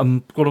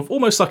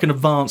 almost like an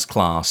advanced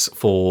class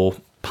for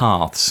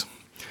paths.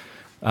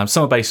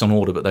 Some are based on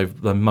order, but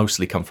they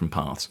mostly come from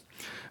paths,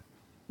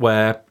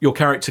 where your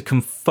character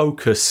can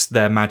focus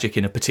their magic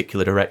in a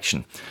particular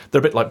direction. They're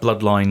a bit like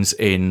bloodlines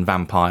in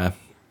Vampire,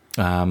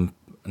 and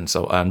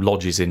so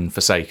lodges in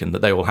Forsaken,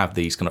 that they all have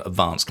these kind of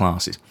advanced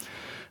classes,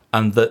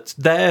 and that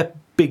their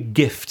big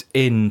gift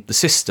in the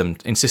system,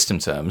 in system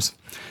terms,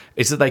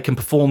 is that they can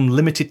perform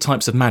limited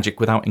types of magic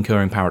without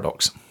incurring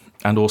paradox,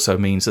 and also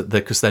means that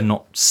because they're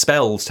not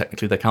spells,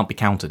 technically they can't be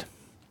countered.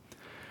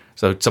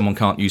 So someone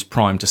can't use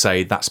Prime to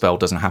say that spell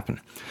doesn't happen.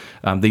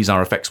 These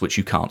are effects which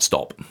you can't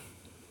stop,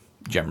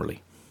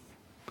 generally.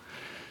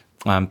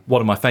 One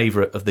of my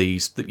favourite of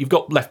these, that you've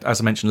got as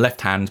I mentioned,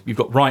 left hand, you've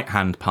got right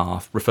hand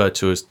path, referred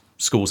to as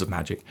schools of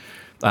Magic.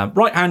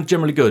 Right hand,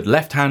 generally good.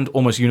 Left hand,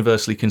 almost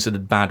universally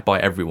considered bad by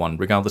everyone,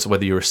 regardless of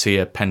whether you're a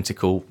seer,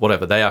 pentacle,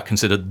 whatever. They are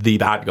considered the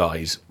bad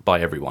guys by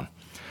everyone.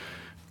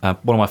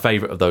 One of my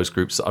favourite of those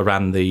groups that I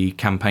ran the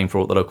campaign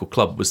for at the local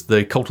club was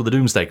the Cult of the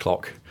Doomsday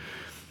Clock.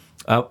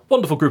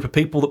 Wonderful group of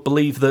people that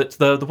believe that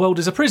the world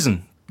is a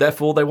prison.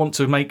 Therefore, they want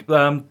to make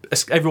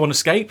everyone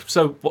escape.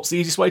 So what's the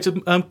easiest way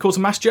to cause a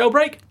mass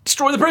jailbreak?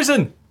 Destroy the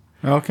prison!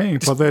 Okay,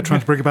 well, they're trying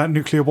to bring about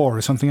nuclear war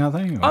or something, are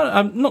they?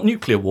 Not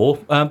nuclear war.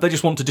 They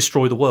just want to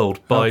destroy the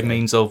world by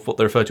means of what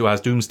they refer to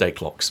as doomsday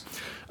clocks.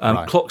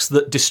 Right. Clocks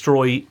that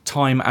destroy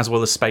time as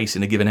well as space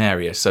in a given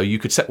area. So you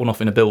could set one off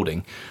in a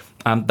building.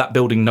 That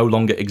building no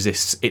longer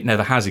exists. It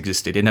never has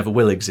existed. It never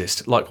will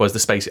exist. Likewise, the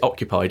space it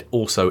occupied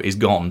also is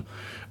gone.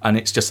 And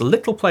it's just a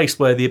little place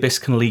where the abyss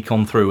can leak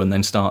on through and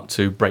then start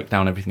to break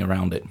down everything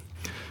around it.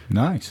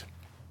 Nice.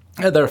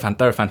 They're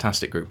a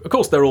fantastic group. Of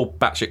course, they're all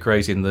batshit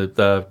crazy, and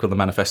the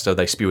manifesto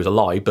they spew is a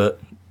lie,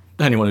 but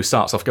anyone who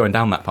starts off going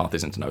down that path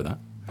isn't to know that.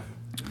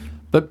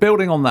 But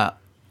building on that,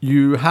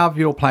 you have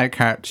your player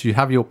characters, you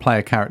have your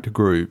player character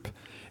group.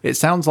 It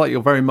sounds like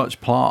you're very much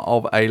part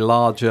of a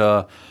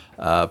larger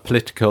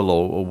political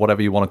or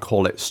whatever you want to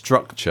call it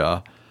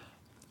structure.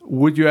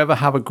 Would you ever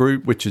have a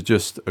group which is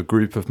just a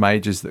group of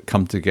mages that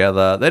come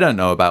together, they don't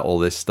know about all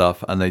this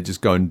stuff, and they just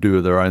go and do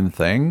their own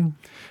thing?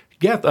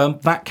 Yeah,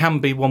 that can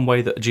be one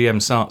way that a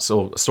GM starts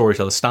or a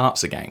storyteller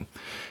starts a game,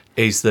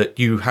 is that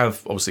you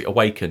have obviously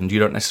awakened. You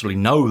don't necessarily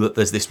know that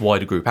there's this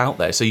wider group out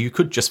there, so you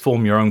could just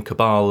form your own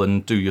cabal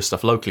and do your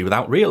stuff locally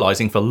without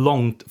realising for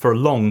a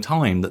long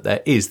time that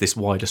there is this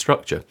wider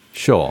structure.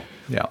 Sure,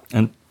 yeah.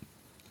 And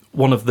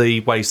one of the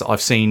ways that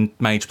I've seen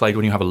Mage played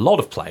when you have a lot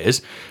of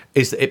players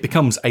is that it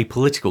becomes a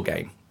political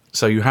game.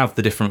 So you have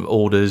the different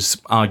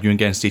orders arguing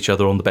against each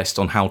other on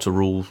how to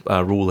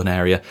rule an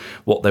area,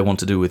 what they want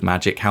to do with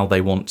magic, how they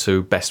want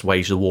to best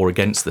wage the war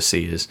against the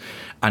seers.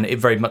 And it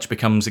very much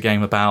becomes a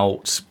game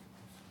about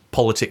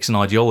politics and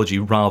ideology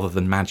rather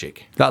than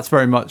magic. That's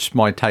very much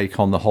my take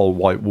on the whole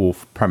White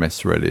Wolf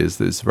premise, really, is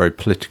there's very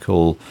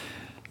political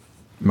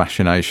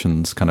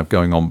machinations kind of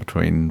going on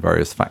between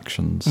various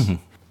factions. Mm-hmm.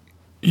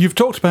 You've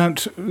talked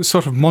about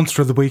sort of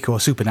monster of the week or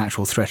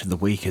supernatural threat of the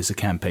week as a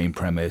campaign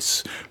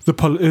premise, the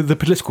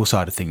political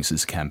side of things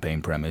as a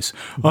campaign premise.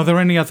 Are there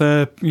any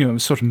other,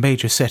 sort of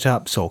major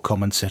setups or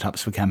common setups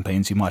for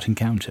campaigns you might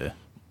encounter?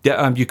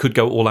 Yeah, you could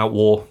go all-out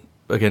war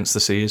against the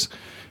seers.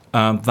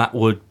 That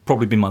would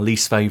probably be my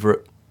least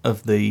favourite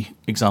of the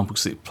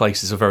examples. It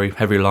places a very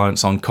heavy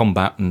reliance on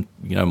combat, and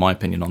my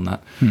opinion on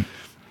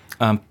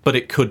that. But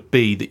it could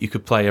be that you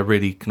could play a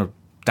really kind of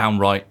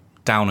downright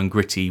down and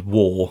gritty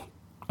war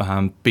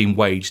being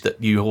waged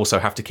that you also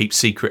have to keep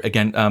secret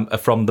again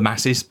from the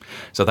masses,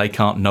 so they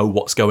can't know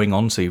what's going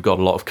on. So you've got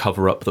a lot of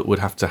cover up that would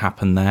have to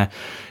happen there.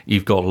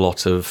 You've got a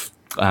lot of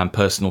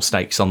personal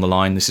stakes on the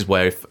line. This is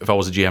where if I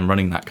was a GM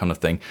running that kind of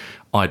thing,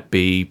 I'd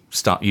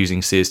start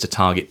using seers to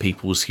target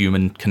people's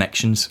human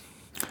connections.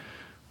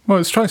 Well,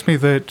 it strikes me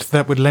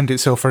that would lend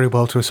itself very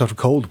well to a sort of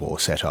Cold War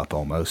setup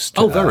almost.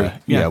 Oh, very.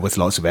 Yeah, with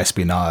lots of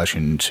espionage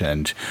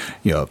and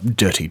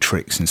dirty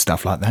tricks and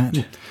stuff like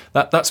that.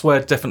 That's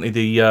where definitely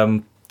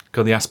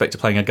the aspect of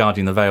playing a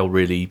Guardian of the Veil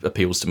really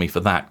appeals to me for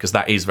that, because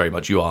that is very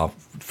much you are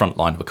front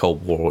line of a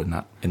Cold War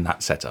in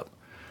that setup.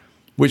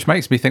 Which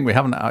makes me think we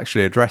haven't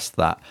actually addressed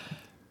that.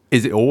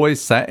 Is it always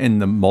set in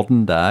the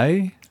modern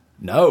day?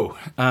 No.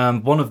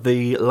 One of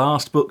the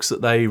last books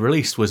that they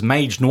released was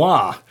Mage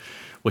Noir,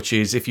 which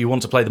is if you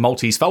want to play the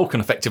Maltese Falcon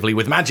effectively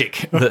with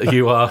magic, that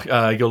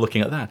you're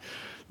looking at that.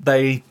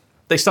 They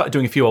started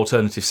doing a few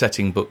alternative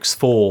setting books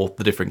for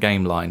the different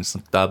game lines.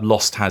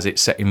 Lost has it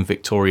set in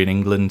Victorian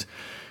England.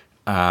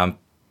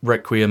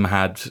 Requiem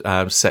had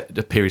a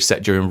period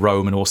set during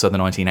Rome and also the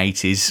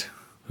 1980s.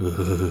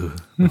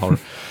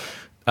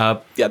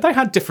 They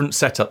had different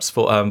setups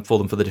for them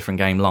for the different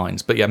game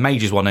lines. But yeah,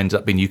 Mage's one ended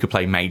up being you could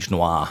play Mage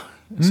Noir,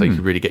 so you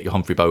could really get your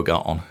Humphrey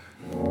Bogart on.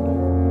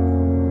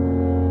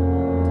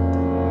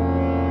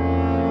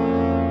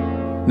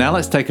 Now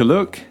let's take a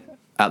look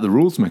at the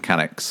rules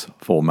mechanics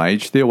for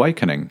Mage the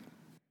Awakening.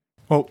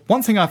 Well,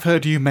 one thing I've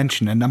heard you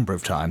mention a number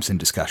of times in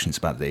discussions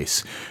about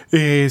this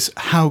is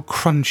how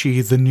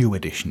crunchy the new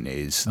edition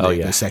is,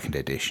 the second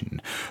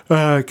edition,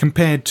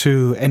 compared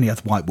to any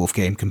other White Wolf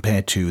game,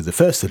 compared to the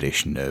first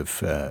edition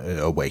of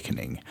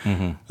Awakening.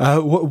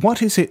 Mm-hmm.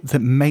 What is it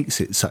that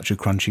makes it such a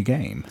crunchy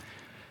game?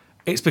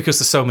 It's because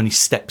there's so many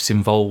steps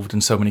involved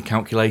and so many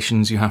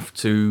calculations you have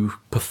to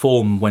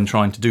perform when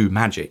trying to do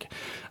magic.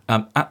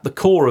 At the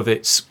core of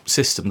its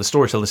system, the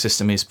storyteller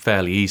system is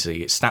fairly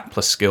easy. It's stat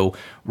plus skill,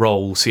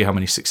 roll, see how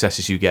many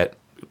successes you get,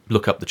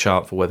 look up the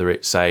chart for whether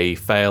it's a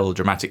fail, a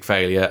dramatic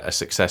failure, a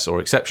success, or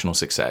exceptional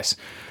success.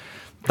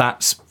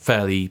 That's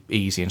fairly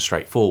easy and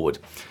straightforward.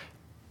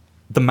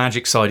 The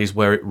magic side is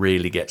where it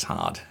really gets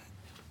hard.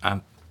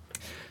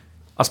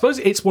 I suppose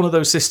it's one of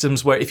those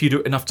systems where if you do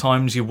it enough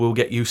times, you will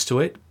get used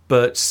to it,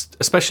 but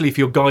especially if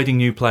you're guiding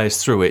new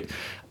players through it,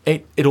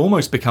 it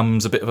almost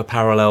becomes a bit of a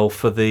parallel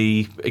for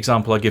the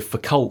example I give for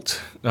Cult,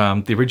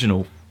 the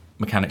original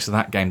mechanics of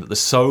that game that there's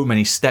so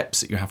many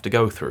steps that you have to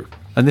go through.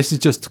 And this is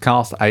just to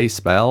cast a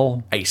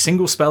spell? A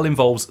single spell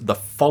involves the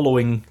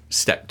following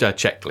step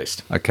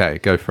checklist. Okay,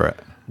 go for it.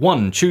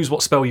 1, choose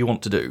what spell you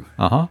want to do.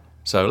 Uh-huh.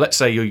 So let's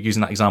say you're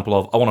using that example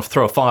of, I want to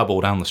throw a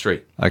fireball down the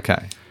street.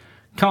 Okay.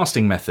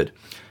 Casting method.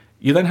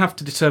 You then have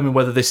to determine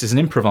whether this is an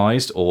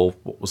improvised, or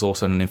what was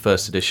also known in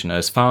first edition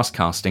as fast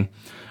casting,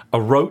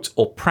 a rote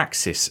or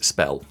praxis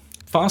spell.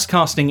 Fast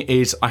casting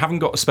is, I haven't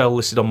got a spell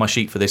listed on my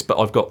sheet for this, but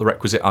I've got the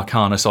requisite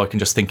arcana, so I can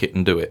just think it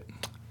and do it.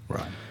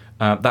 Right.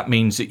 That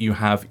means that you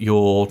have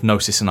your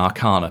Gnosis and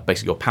Arcana,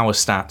 basically your power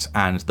stat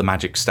and the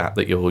magic stat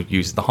that you're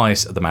using, the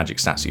highest of the magic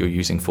stats that you're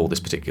using for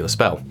this particular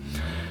spell.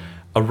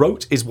 A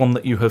rote is one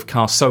that you have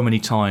cast so many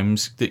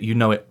times that you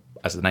know it,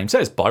 as the name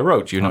says, by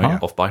rote. You know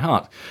it off by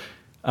heart.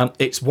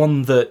 It's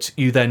one that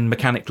you then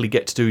mechanically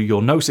get to do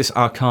your Gnosis,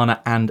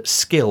 Arcana, and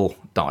skill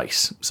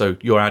dice. So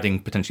you're adding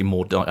potentially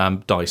more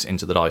dice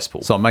into the dice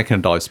pool. So I'm making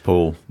a dice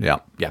pool. Yeah.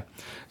 Yeah.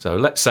 So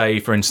let's say,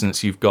 for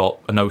instance, you've got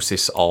a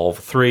Gnosis of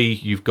 3,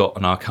 you've got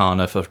an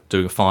Arcana for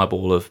doing a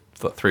fireball of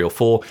 3 or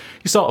 4.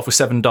 You start off with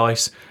 7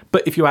 dice,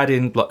 but if you add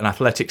in like an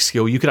athletics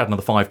skill, you could add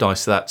another 5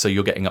 dice to that, so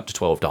you're getting up to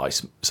 12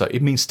 dice. So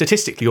it means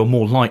statistically you're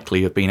more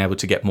likely of being able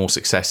to get more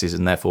successes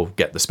and therefore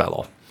get the spell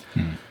off.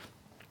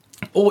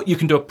 Or you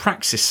can do a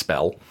praxis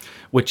spell,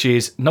 which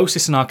is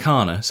Gnosis and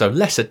Arcana, so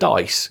lesser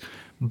dice,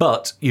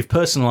 but you've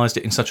personalised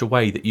it in such a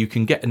way that you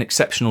can get an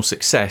exceptional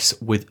success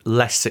with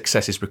less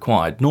successes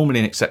required. Normally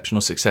an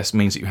exceptional success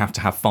means that you have to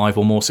have 5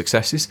 or more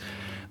successes.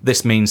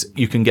 This means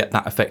you can get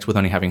that effect with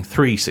only having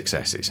 3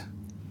 successes.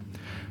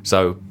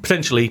 So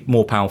potentially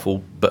more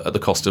powerful, but at the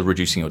cost of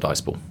reducing your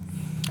dice pool.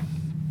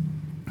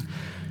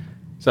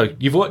 So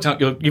you've worked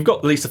out you've got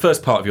at least the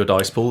first part of your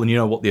dice pool, and you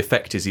know what the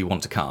effect is you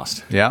want to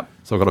cast. Yeah.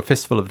 So I've got a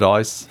fistful of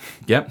dice.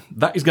 Yeah,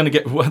 that's going to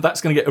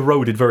get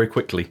eroded very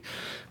quickly.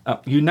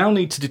 You now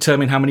need to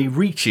determine how many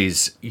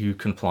reaches you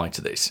can apply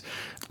to this.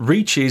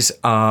 Reaches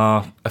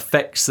are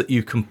effects that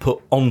you can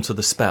put onto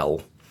the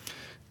spell,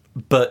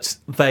 but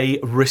they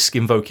risk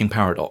invoking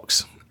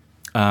paradox.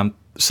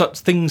 Such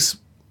things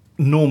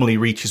normally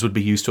reaches would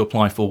be used to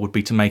apply for would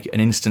be to make it an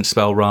instant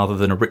spell rather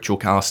than a ritual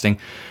casting,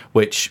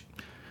 which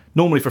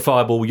normally for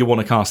Fireball you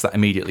want to cast that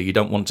immediately. You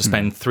don't want to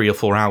spend 3 or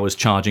 4 hours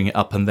charging it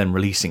up and then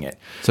releasing it.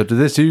 So does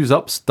this use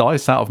up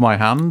dice out of my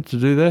hand to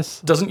do this?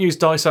 Doesn't use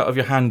dice out of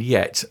your hand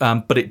yet,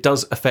 but it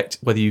does affect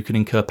whether you can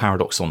incur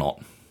paradox or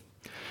not.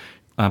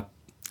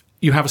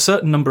 You have a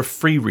certain number of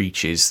free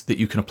reaches that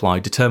you can apply,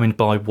 determined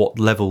by what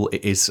level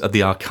it is of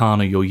the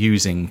Arcana you're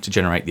using to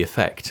generate the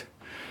effect.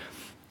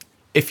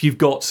 If you've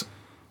got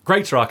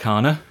Greater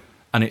Arcana,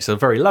 and it's a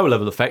very low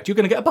level effect, you're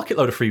going to get a bucket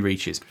load of free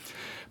reaches.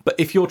 But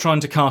if you're trying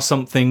to cast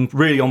something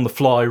really on the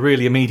fly,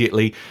 really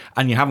immediately,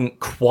 and you haven't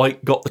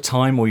quite got the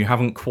time or you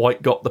haven't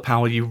quite got the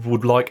power you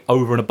would like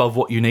over and above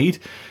what you need,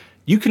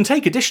 you can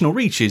take additional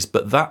reaches,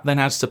 but that then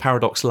adds to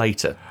paradox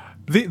later.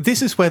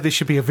 This is where there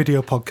should be a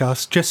video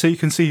podcast, just so you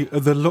can see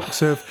the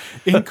looks of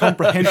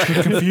incomprehension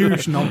and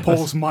confusion on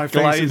Paul's and my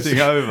faces. Glazing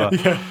over.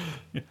 Yeah.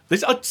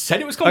 I said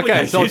it was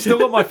complicated. Okay, so I've still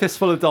got my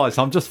fistful of dice.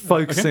 I'm just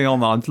focusing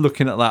on that. I'm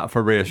looking at that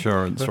for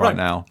reassurance right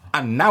now.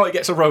 And now it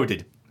gets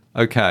eroded.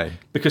 Okay.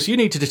 Because you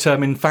need to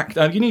determine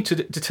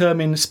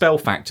determine spell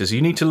factors.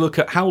 You need to look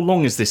at how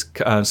long is this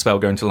spell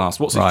going to last?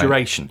 What's its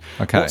duration?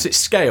 Okay. What's its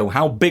scale?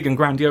 How big and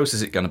grandiose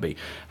is it going to be?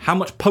 How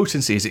much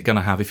potency is it going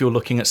to have if you're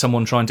looking at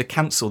someone trying to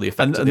cancel the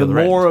effect at the other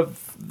more end?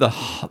 of the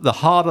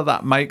harder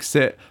that makes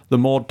it, the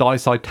more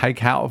dice I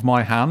take out of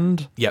my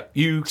hand. Yep.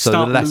 You So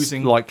start the less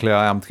losing. likely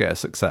I am to get a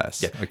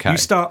success. Yeah. Okay. You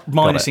start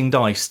minusing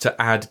dice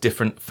to add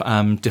different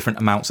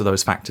amounts of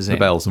those factors in. The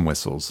bells and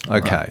whistles.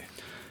 Okay. Right.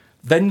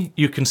 Then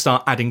you can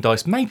start adding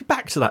dice, maybe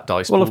back to that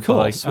dice. Well, pool of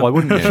course. Why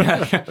wouldn't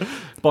you?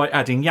 by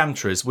adding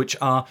yantras, which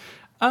are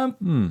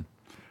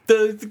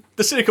the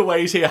cynical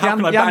ways here. How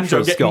can I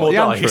banjo Yantras, getting more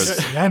Scott, dice?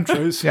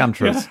 Yantras.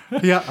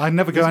 Yantras. Yeah, I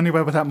never go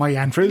anywhere without my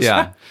yantras.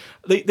 Yeah.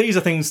 These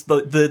are things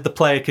that the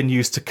player can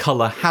use to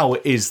colour how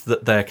it is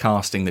that they're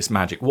casting this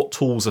magic. What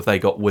tools have they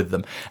got with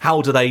them?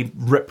 How do they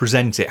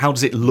represent it? How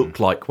does it look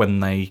like when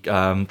they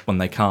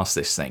cast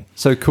this thing?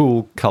 So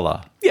cool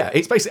colour. Yeah,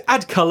 it's basically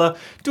add colour,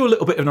 do a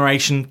little bit of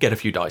narration, get a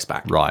few dice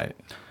back. Right.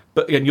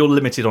 But again, you're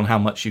limited on how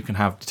much you can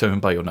have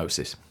determined by your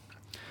Gnosis.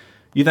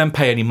 You then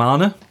pay any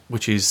mana,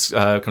 which is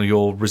kind of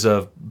your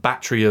reserve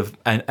battery of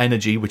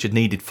energy, which are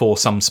needed for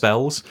some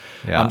spells.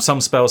 Yeah.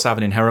 Some spells have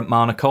an inherent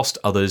mana cost.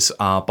 Others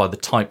are by the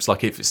types.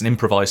 Like if it's an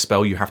improvised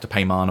spell, you have to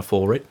pay mana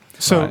for it.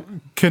 So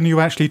can you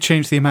actually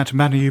change the amount of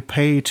mana you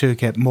pay to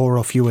get more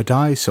or fewer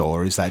dice,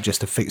 or is that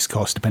just a fixed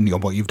cost depending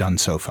on what you've done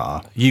so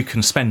far? You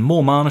can spend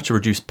more mana to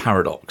reduce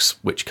paradox,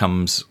 which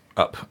comes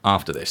up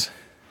after this.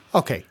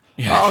 Okay.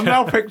 I'm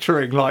now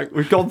picturing, like,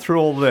 we've gone through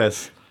all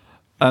this,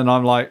 and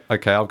I'm like,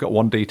 okay, I've got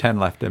 1d10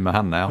 left in my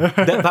hand now.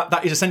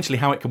 That is essentially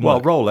how it can Well,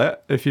 work. roll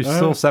it. If you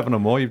saw 7 or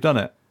more, you've done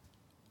it.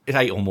 It's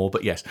 8 or more,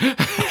 but yes.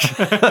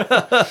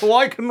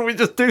 Why couldn't we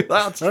just do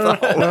that to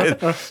start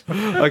with?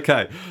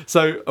 Okay,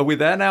 so are we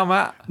there now,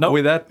 Matt? No. Are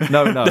we there?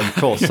 No, of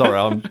course. Sorry,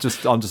 I'm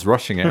just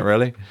rushing it,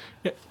 really.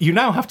 You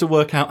now have to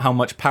work out how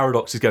much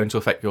paradox is going to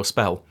affect your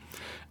spell.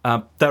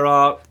 There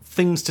are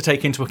things to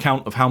take into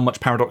account of how much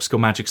paradoxical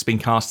magic has been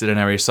casted in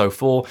an area so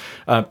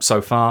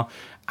far.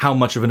 How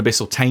much of an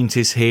abyssal taint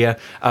is here?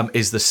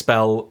 Is the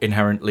spell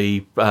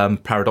inherently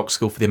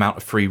paradoxical for the amount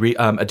of free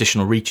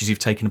additional reaches you've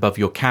taken above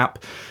your cap?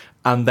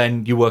 And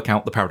then you work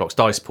out the paradox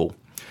dice pool.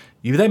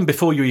 You then,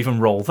 before you even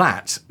roll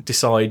that,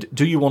 decide,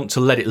 do you want to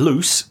let it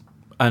loose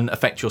and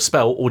affect your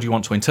spell, or do you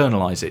want to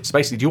internalize it? So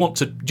basically, do you want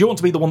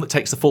to be the one that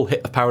takes the full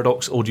hit of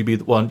paradox, or do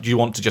you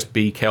want to just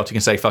be chaotic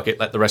and say, fuck it,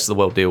 let the rest of the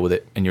world deal with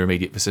it in your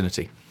immediate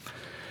vicinity?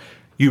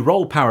 You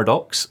roll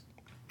paradox.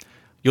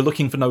 You're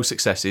looking for no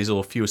successes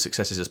or fewer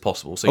successes as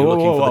possible. So you're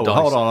looking for the dice.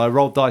 Hold on, I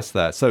rolled dice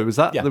there. So was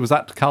that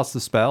to cast the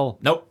spell?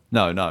 Nope.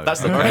 No. That's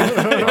the correct.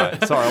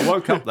 Right. Sorry, I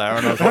woke up there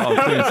and I thought I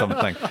was doing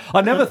something.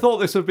 I never thought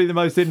this would be the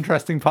most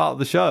interesting part of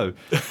the show.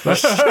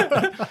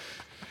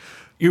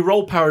 You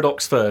roll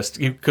paradox first.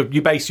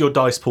 You base your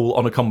dice pool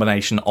on a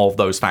combination of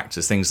those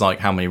factors. Things like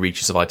how many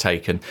reaches have I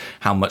taken,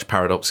 how much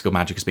paradoxical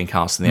magic has been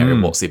cast in the area,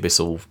 what's the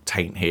abyssal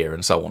taint here,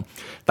 and so on.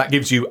 That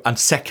gives you a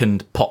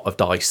second pot of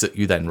dice that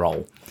you then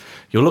roll.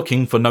 You're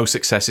looking for no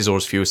successes or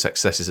as few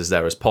successes as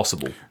there as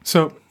possible.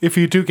 So if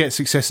you do get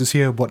successes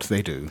here, what do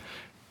they do?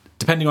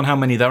 Depending on how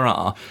many there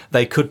are,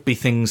 they could be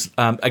things,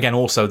 again,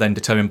 also then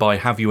determined by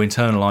have you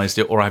internalized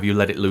it or have you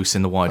let it loose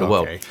in the wider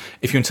world.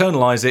 If you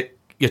internalize it,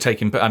 you're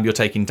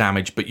taking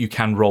damage, but you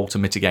can roll to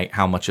mitigate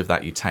how much of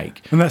that you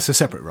take. And that's a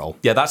separate roll.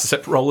 Yeah, that's a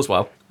separate roll as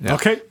well. Yeah.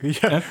 Okay,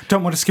 yeah.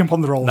 Don't want to skimp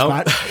on the rolls,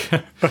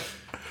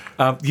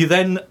 Matt. You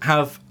then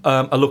have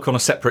a look on a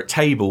separate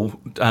table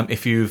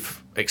if you've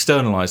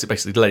externalized it,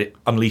 basically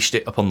unleashed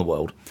it upon the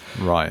world.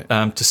 Right.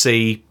 To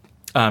see,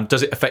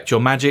 does it affect your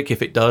magic?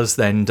 If it does,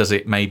 then does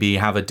it maybe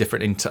have a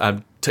different,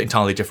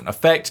 entirely different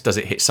effect? Does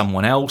it hit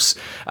someone else?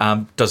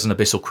 Does an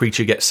abyssal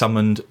creature get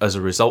summoned as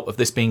a result of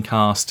this being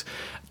cast?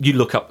 You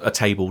look up a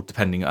table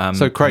depending.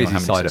 So crazy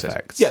side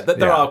effects. Yeah,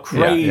 there are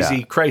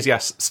crazy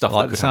ass stuff. I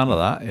like the sound of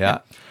that. Yeah.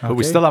 But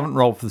we still haven't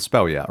rolled for the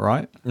spell yet,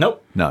 right?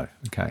 Nope. No.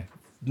 Okay.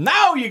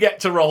 Now you get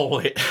to roll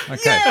it.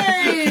 Okay.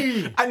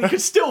 Yay! And you can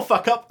still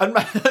fuck up, and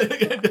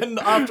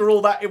after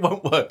all that, it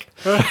won't work.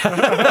 9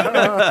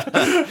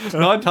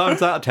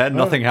 times out of 10,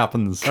 nothing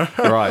happens.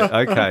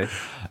 Right. Okay.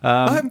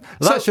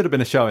 That should have been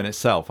a show in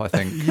itself, I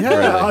think. Yeah,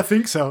 really. I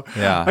think so.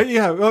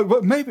 Yeah.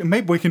 Well,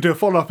 maybe we can do a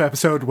follow-up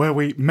episode where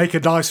we make a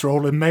dice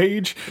roll in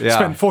Mage,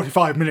 spend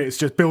 45 minutes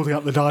just building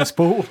up the dice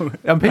pool.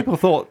 And people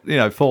thought,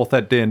 4th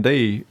ed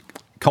D&D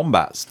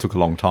combats took a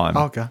long time.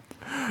 Okay.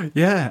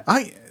 Yeah.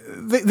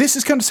 This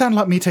is going to sound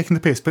like me taking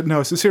the piss, but no,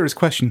 it's a serious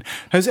question.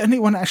 Has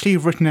anyone actually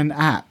written an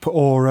app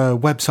or a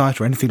website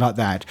or anything like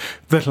that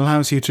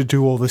allows you to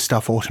do all this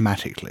stuff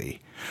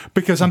automatically?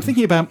 Because I'm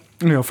thinking about,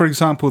 for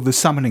example, the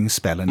summoning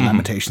spell in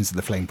Lamentations of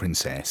the Flame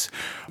Princess.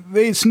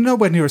 It's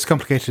nowhere near as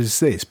complicated as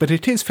this, but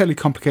it is fairly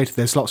complicated.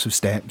 There's lots of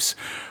steps.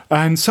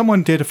 And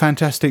someone did a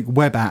fantastic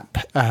web app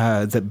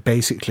that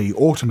basically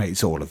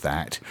automates all of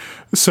that.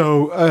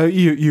 So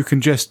you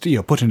can just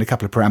put in a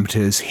couple of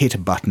parameters, hit a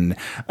button,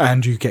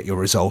 and you get your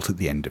result at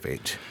the end of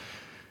it.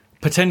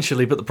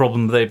 Potentially, but the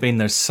problem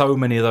there's so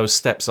many of those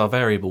steps are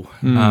variable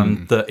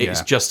that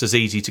it's just as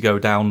easy to go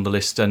down the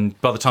list, and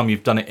by the time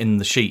you've done it in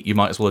the sheet, you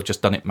might as well have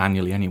just done it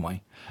manually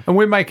anyway. And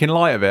we're making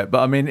light of it,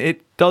 but I mean,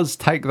 it does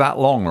take that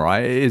long,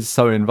 right? It is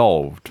so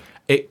involved.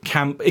 It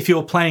can, if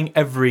you're playing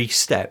every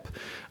step.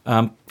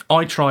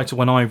 I try to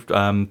when I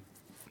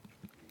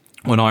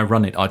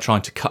run it, I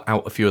try to cut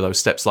out a few of those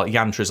steps. Like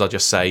Yantras, I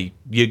just say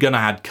you're gonna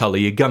add colour,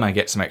 you're gonna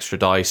get some extra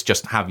dice,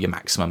 just have your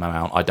maximum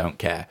amount. I don't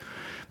care.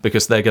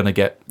 Because they're going to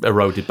get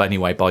eroded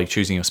anyway by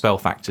choosing your spell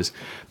factors.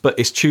 But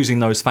it's choosing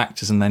those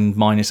factors and then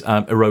minus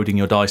eroding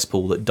your dice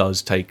pool that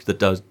does take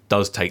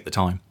the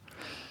time.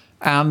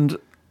 And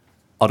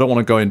I don't want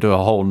to go into a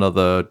whole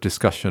nother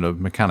discussion of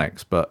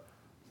mechanics, but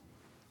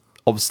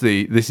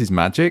obviously this is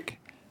magic.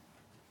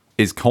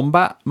 Is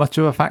combat much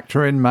of a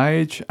factor in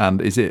Mage? And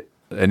is it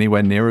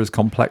anywhere near as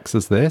complex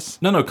as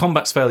this? No,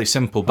 combat's fairly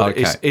simple, but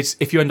it's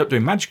if you end up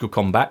doing magical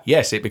combat,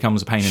 yes, it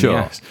becomes a pain in the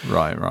ass.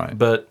 Right.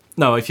 But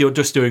no, if you're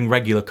just doing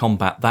regular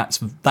combat,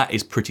 that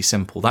is pretty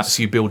simple. That's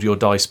you build your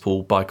dice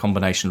pool by a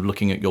combination of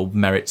looking at your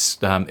merits,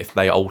 if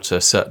they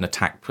alter certain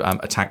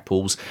attack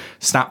pools,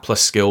 stat plus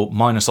skill,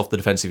 minus off the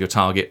defense of your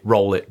target,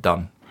 roll it,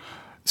 done.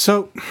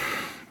 So,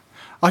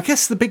 I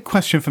guess the big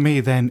question for me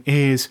then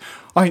is,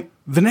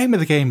 the name of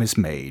the game is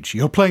Mage.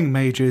 You're playing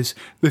mages.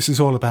 This is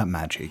all about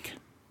magic.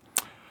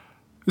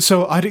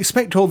 So I'd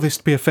expect all this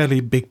to be a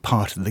fairly big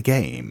part of the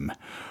game.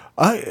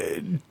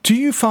 Do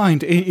you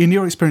find, in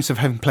your experience of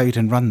having played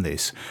and run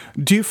this,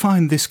 do you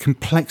find this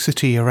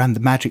complexity around the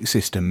magic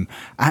system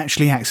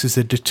actually acts as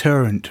a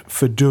deterrent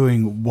for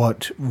doing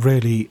what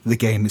really the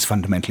game is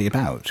fundamentally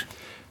about?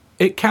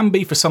 It can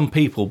be for some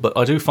people, but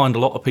I do find a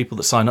lot of people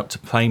that sign up to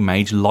play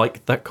Mage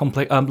like that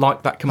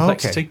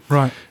complexity.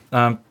 Okay,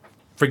 right.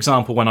 For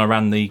example, when I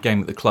ran the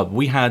game at the club,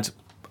 we had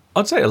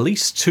I'd say at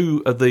least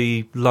 2 of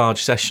the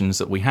large sessions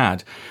that we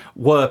had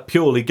were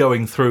purely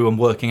going through and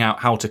working out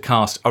how to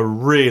cast a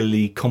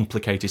really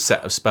complicated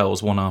set of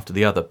spells one after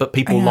the other. But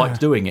people liked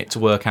doing it to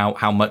work out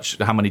how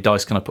many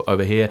dice can I put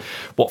over here,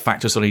 what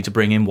factors do I need to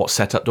bring in, what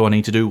setup do I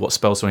need to do, what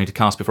spells do I need to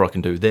cast before I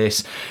can do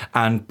this,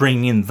 and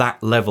bringing in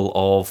that level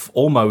of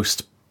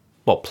almost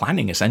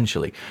planning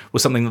essentially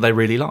was something that they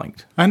really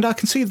liked. And I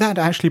can see that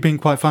actually being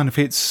quite fun if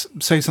it's,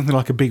 say, something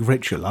like a big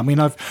ritual. I mean,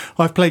 I've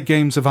played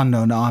games of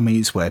Unknown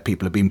Armies where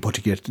people have been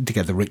putting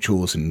together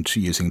rituals and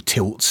using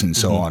tilts and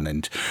so on,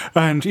 and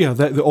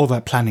all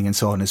that planning and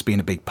so on has been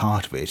a big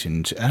part of it.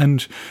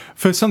 And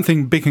for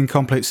something big and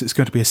complex that's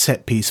going to be a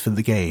set piece for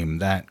the game,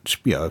 that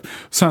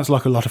sounds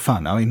like a lot of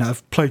fun. I mean,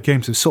 I've played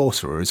games of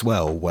Sorcerer as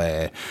well,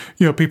 where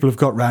people have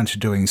got round to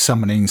doing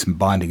summonings and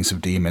bindings of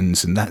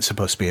demons, and that's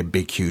supposed to be a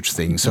big, huge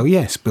thing. So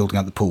yes, building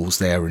up the pools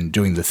there and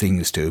doing the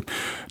things to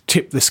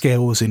tip the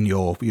scales in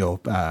your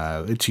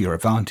to your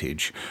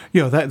advantage.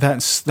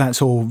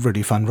 That's all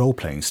really fun role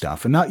playing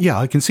stuff, and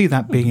I can see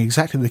that being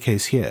exactly the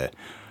case here.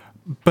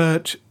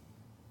 But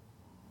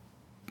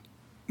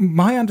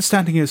my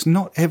understanding is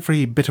not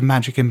every bit of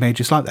magic in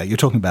Mage is like that. You're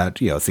talking about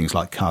things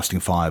like casting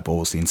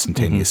fireballs, the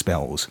instantaneous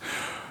spells.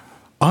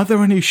 Are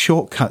there any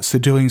shortcuts to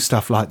doing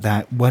stuff like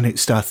that when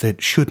it's stuff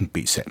that shouldn't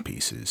be set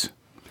pieces?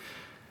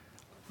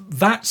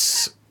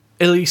 That's,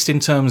 at least in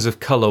terms of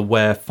colour,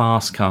 where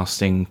fast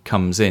casting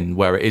comes in,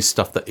 where it is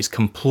stuff that is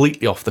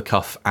completely off the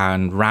cuff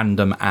and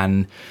random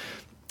and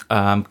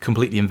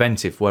completely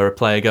inventive, where a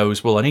player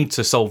goes, well, I need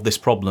to solve this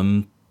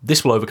problem,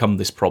 this will overcome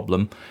this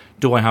problem,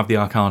 do I have the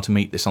arcana to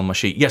meet this on my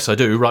sheet? Yes, I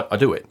do, right, I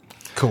do it.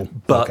 Cool.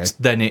 But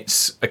then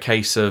it's a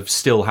case of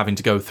still having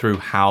to go through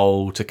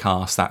how to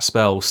cast that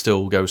spell,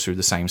 still goes through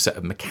the same set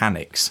of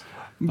mechanics.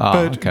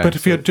 But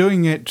if you're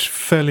doing it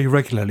fairly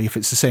regularly, if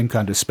it's the same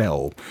kind of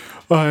spell,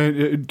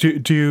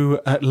 do you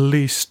at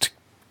least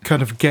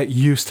kind of get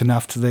used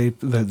enough to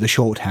the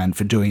shorthand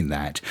for doing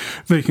that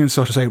you can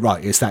sort of say,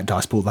 right, it's that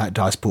dice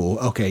pool,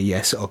 okay,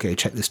 yes, okay,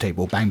 check this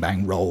table, bang,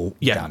 bang, roll,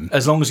 done.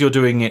 As long as you're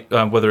doing it,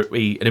 whether it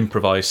be an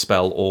improvised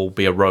spell or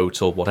be a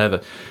rote or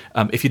whatever,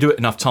 if you do it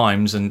enough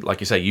times, and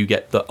like you say, you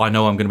get that, I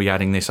know I'm going to be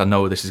adding this, I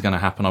know this is going to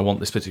happen, I want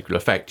this particular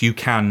effect, you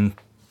can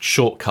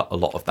shortcut a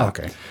lot of that.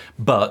 Okay.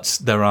 But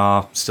there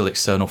are still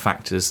external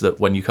factors that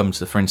when you come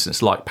to, for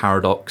instance, like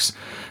paradox,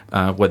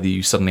 whether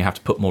you suddenly have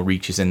to put more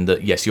reaches in,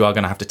 that yes, you are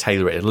going to have to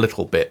tailor it a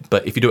little bit,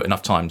 but if you do it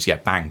enough times,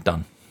 bang,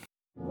 done.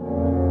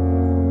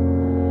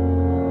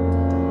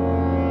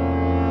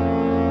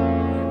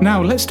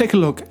 Now let's take a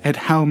look at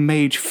how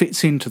Mage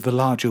fits into the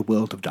larger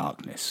world of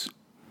darkness.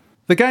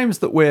 The games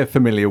that we're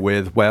familiar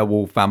with,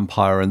 Werewolf,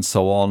 Vampire and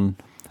so on,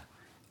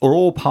 are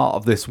all part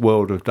of this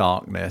world of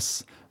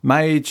darkness.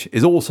 Mage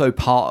is also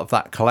part of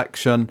that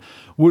collection.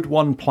 Would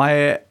one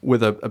play it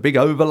with a big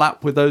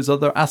overlap with those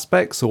other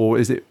aspects, or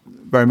is it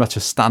very much a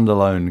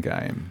standalone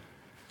game?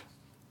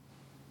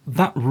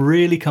 That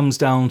really comes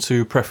down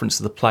to preference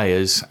of the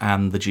players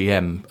and the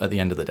GM at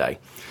the end of the day.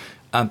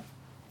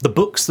 The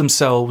books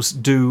themselves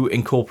do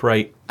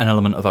incorporate an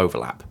element of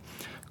overlap,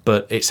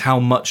 but it's how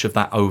much of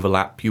that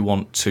overlap you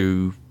want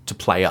to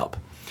play up.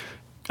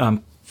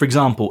 For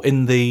example,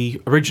 in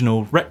the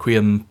original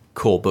Requiem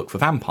core book for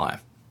Vampire,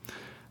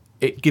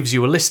 it gives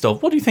you a list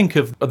of what do you think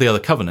of the other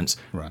covenants,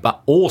 right,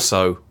 but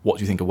also what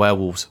do you think of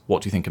werewolves,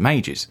 what do you think of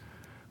mages,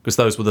 because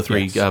those were the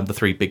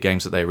three big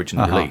games that they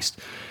originally released.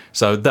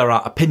 So there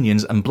are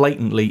opinions, and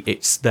blatantly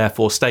it's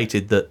therefore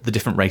stated that the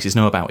different races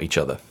know about each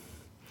other,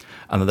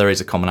 and that there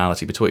is a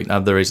commonality between,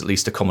 there is at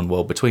least a common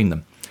world between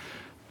them.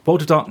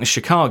 World of Darkness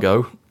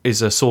Chicago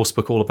is a source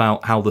book all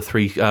about how the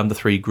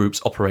three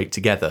groups operate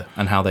together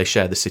and how they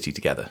share the city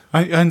together.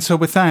 And so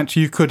with that,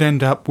 you could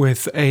end up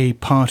with a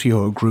party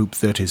or a group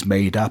that is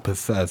made up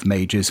of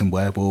mages and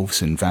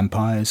werewolves and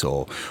vampires,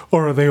 or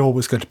are they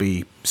always going to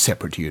be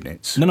separate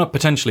units? No,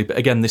 potentially, but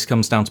again, this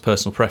comes down to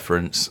personal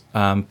preference.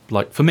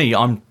 Like for me,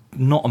 I'm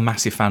not a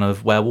massive fan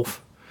of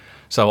werewolf,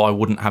 so I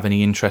wouldn't have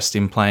any interest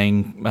in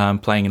playing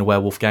in a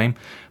werewolf game.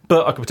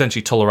 But I could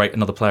potentially tolerate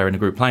another player in a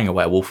group playing a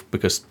werewolf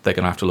because they're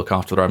going to have to look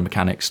after their own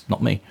mechanics,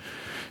 not me.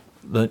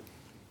 But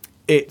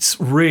it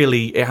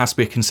has to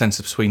be a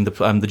consensus between the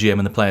GM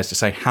and the players to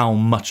say how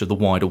much of the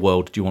wider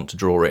world do you want to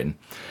draw in.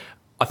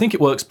 I think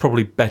it works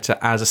probably better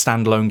as a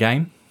standalone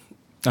game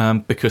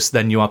because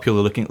then you are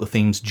purely looking at the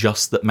themes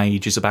just that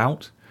Mage is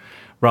about,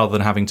 rather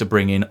than having to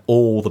bring in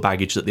all the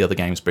baggage that the other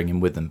games bring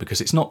in with them,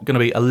 because it's not going to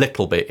be a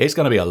little bit, it's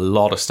going to be a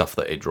lot of stuff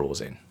that it draws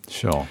in.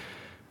 Sure.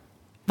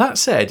 That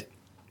said,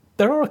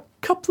 there are a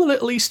couple of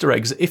little Easter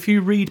eggs. If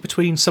you read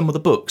between some of the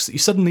books, you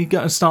suddenly go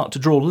and start to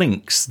draw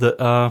links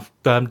that are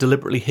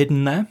deliberately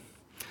hidden there.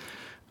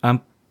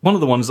 One of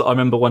the ones that I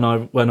remember when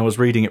I was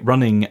reading it,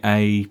 running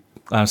a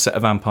set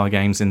of vampire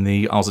games in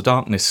the Isles of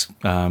Darkness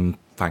fan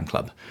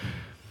club,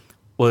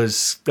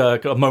 was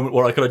a moment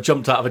where I kind of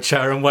jumped out of a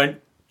chair and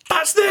went,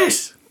 "That's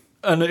this!"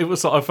 And it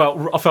was like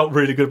I felt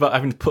really good about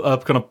having to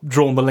kind of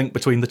drawn the link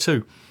between the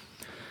two.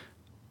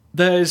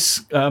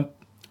 There's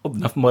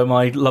enough where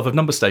my love of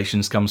number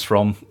stations comes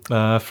from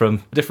a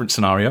different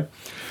scenario.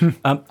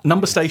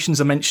 Number stations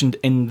are mentioned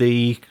in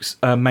the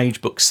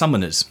Mage book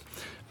Summoners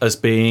as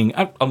being,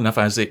 enough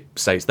as it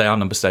states, they are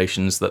number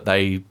stations, that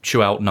they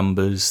chew out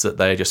numbers, that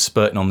they're just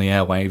spurting on the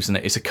airwaves, and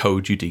it's a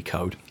code you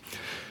decode.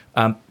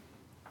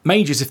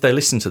 Mages, if they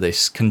listen to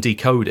this, can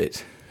decode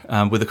it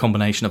with a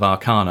combination of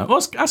arcana,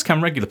 as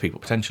can regular people,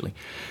 potentially.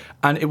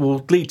 And it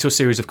will lead to a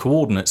series of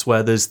coordinates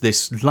where there's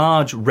this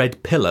large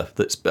red pillar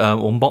that's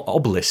or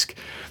obelisk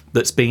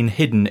that's been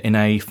hidden in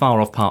a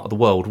far-off part of the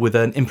world with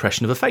an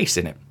impression of a face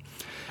in it.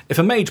 If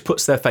a mage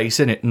puts their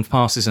face in it and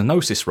passes a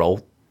gnosis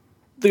roll,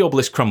 the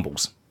obelisk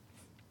crumbles.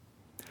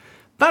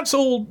 That's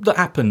all that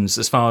happens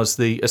as far as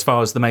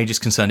the mage is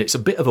concerned. It's a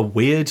bit of a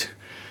weird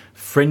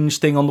fringe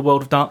thing on the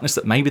World of Darkness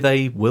that maybe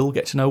they will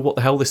get to know what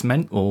the hell this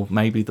meant, or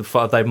maybe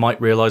they might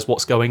realise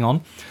what's going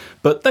on.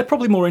 But they're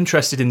probably more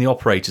interested in the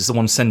operators, the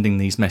ones sending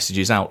these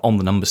messages out on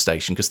the number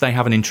station, because they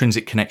have an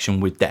intrinsic connection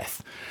with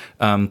death.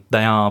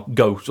 They are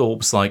ghosts,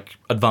 almost like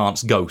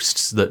advanced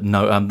ghosts that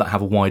that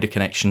have a wider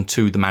connection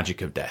to the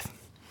magic of death.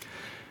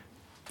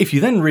 If you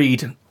then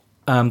read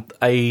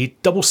a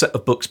double set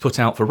of books put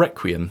out for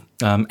Requiem,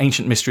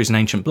 Ancient Mysteries and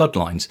Ancient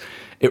Bloodlines,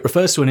 it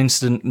refers to an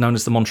incident known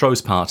as the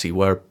Montrose Party,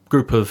 where a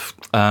group of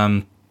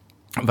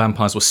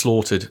vampires were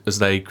slaughtered as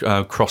they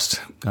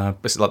crossed,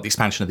 basically like the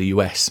expansion of the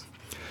US,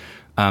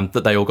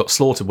 that they all got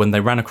slaughtered when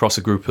they ran across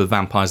a group of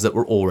vampires that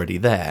were already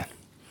there.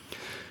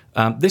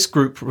 This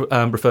group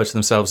referred to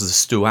themselves as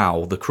the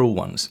Stuau, the Cruel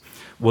Ones,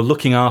 were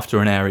looking after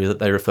an area that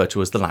they refer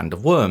to as the Land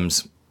of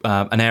Worms,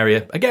 an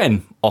area,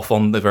 again, off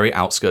on the very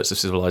outskirts of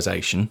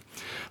civilization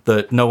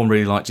that no one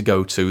really liked to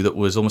go to, that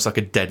was almost like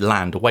a dead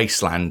land, a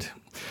wasteland.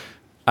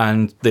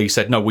 And they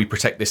said, no, we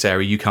protect this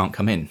area, you can't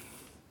come in.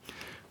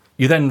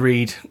 You then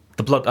read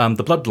the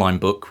Bloodline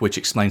book, which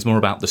explains more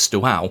about the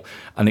Stuau,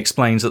 and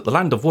explains that the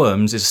Land of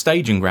Worms is a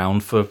staging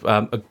ground for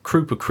a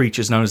group of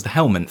creatures known as the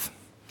Helminth.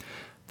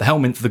 The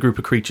Helminth are the group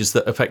of creatures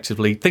that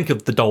effectively, think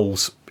of the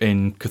dolls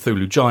in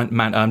Cthulhu,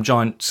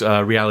 giant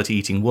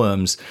reality-eating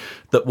worms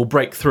that will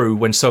break through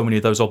when so many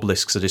of those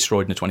obelisks are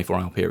destroyed in a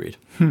 24-hour period.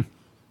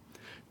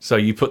 So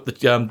you put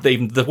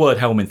the word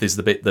Helminth is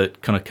the bit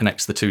that kind of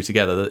connects the two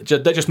together.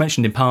 They're just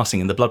mentioned in passing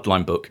in the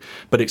Bloodline book,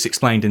 but it's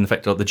explained in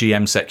effect of the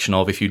GM section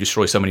of, if you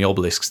destroy so many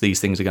obelisks, these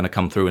things are going to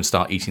come through and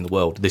start eating the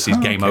world. This is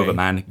game over,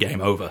 man.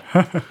 Game over.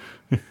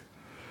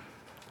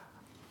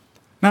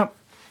 Now,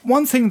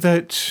 one thing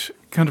that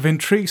kind of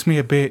intrigues me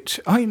a bit,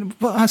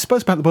 I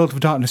suppose about the World of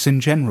Darkness in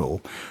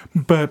general,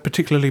 but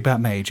particularly about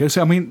Mage.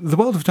 I mean, the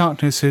World of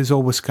Darkness has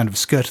always kind of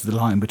skirted the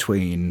line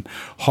between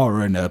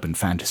horror and urban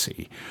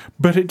fantasy,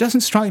 but it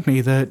doesn't strike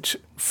me that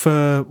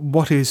for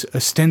what is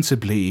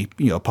ostensibly,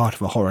 part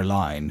of a horror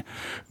line,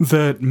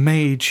 that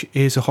Mage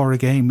is a horror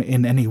game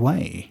in any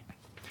way.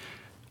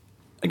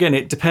 Again,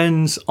 it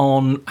depends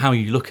on how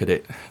you look at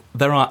it.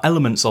 There are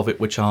elements of it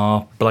which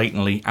are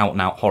blatantly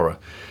out-and-out horror.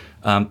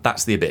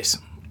 That's the Abyss.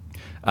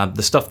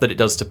 The stuff that it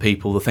does to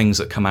people, the things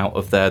that come out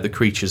of there, the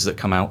creatures that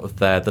come out of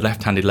there, the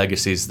left-handed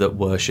legacies that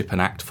worship and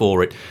act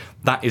for it,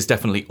 that is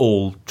definitely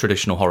all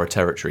traditional horror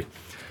territory.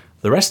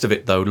 The rest of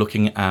it, though,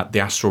 looking at the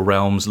astral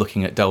realms,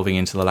 looking at delving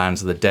into the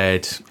lands of the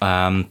dead,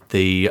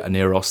 the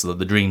Aneros,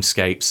 the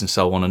dreamscapes and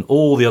so on, and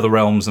all the other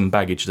realms and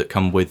baggage that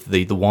come with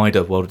the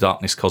wider World of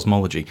Darkness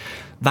cosmology,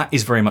 that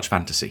is very much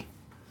fantasy.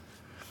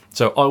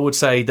 So I would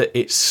say that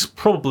it's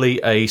probably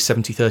a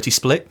 70-30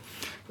 split.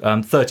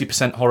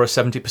 30% horror,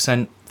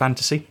 70%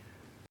 fantasy.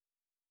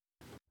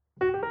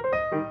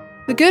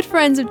 The good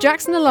friends of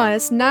Jackson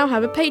Elias now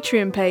have a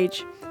Patreon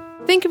page.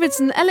 Think of it as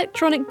an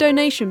electronic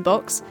donation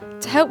box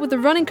to help with the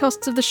running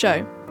costs of the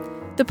show.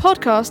 The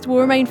podcast will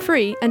remain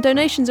free and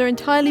donations are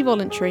entirely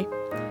voluntary.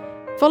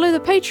 Follow the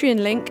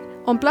Patreon link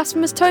on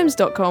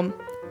blasphemoustomes.com.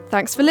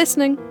 Thanks for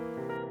listening.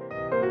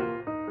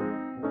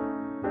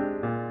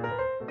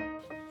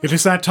 It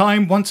is that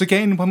time, once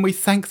again, when we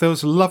thank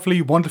those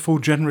lovely, wonderful,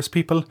 generous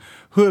people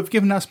who have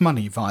given us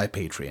money via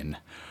Patreon.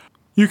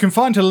 You can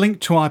find a link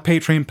to our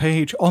Patreon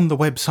page on the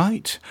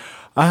website,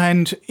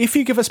 and if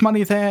you give us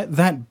money there,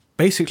 that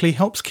basically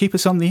helps keep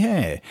us on the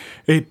air.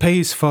 It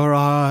pays for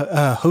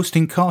our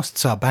hosting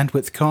costs, our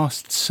bandwidth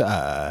costs,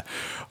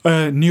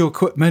 new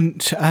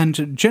equipment,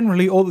 and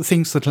generally all the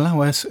things that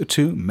allow us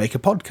to make a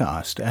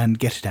podcast and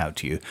get it out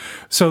to you.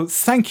 So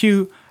thank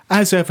you,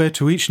 as ever,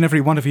 to each and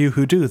every one of you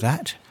who do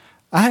that.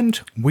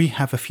 And we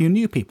have a few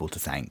new people to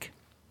thank.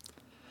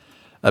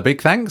 A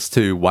big thanks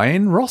to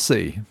Wayne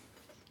Rossi.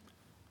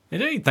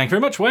 Indeed. Thank you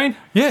very much, Wayne.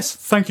 Yes,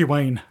 thank you,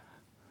 Wayne.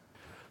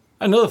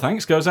 Another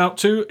thanks goes out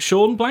to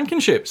Sean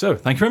Blankenship. So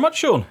thank you very much,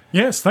 Sean.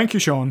 Yes, thank you,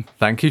 Sean.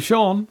 Thank you,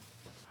 Sean.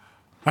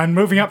 And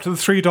moving up to the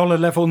 $3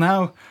 level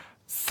now,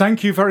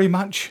 thank you very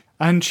much,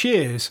 and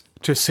cheers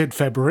to Sid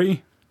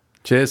February.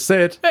 Cheers,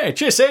 Sid. Hey,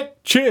 cheers, Sid.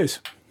 Cheers.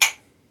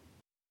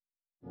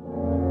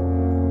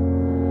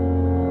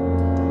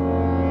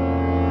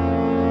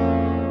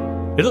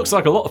 It looks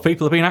like a lot of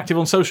people have been active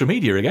on social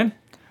media again.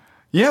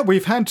 Yeah,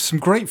 we've had some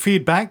great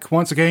feedback,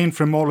 once again,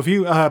 from all of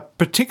you,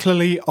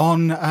 particularly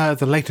on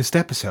the latest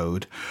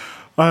episode.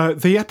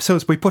 the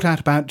episodes we put out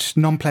about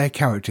non-player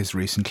characters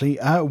recently,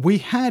 we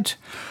had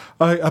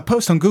a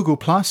post on Google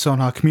Plus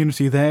on our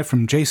community there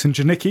from Jason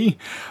Janicki.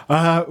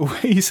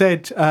 He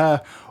said,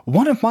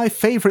 one of my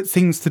favourite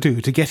things to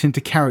do to get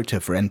into character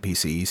for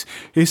NPCs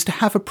is to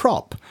have a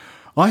prop.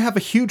 I have a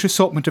huge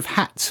assortment of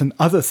hats and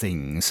other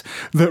things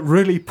that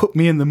really put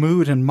me in the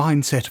mood and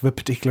mindset of a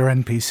particular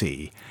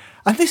NPC.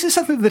 And this is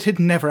something that had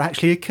never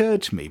actually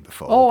occurred to me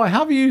before. Oh, I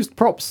have used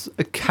props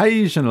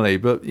occasionally,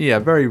 but yeah,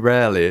 very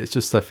rarely. It's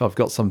just if I've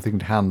got something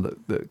to hand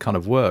that kind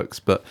of works.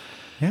 But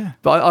yeah,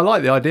 I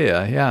like the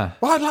idea, yeah.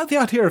 Well, I like the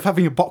idea of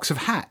having a box of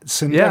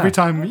hats, and every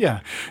time,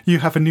 you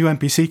have a new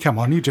NPC come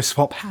on, you just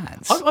swap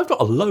hats. I've got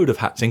a load of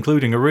hats,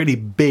 including a really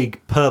big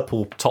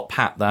purple top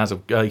hat that has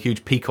a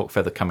huge peacock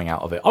feather coming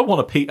out of it. I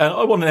want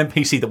an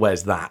NPC that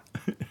wears that.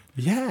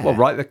 Yeah.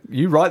 Well,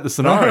 you write the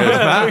scenarios,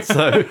 Matt.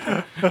 So,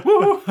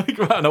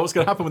 I know what's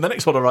going to happen with the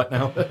next one I write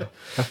now.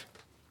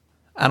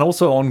 And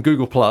also on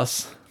Google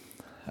Plus,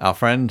 our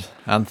friend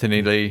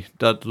Anthony Lee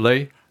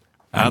Dudley.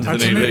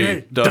 Anthony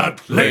Lee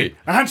Dudley.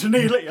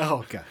 Anthony Lee.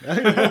 Oh, God.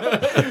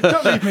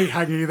 Don't leave me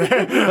hanging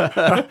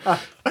there.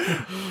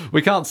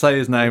 We can't say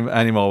his name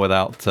anymore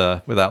without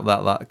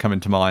that coming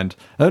to mind.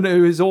 And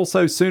who is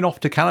also soon off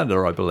to Canada,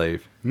 I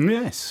believe.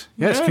 Yes.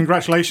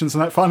 Congratulations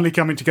on that finally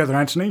coming together,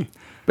 Anthony.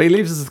 But he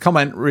leaves us a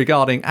comment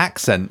regarding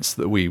accents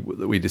that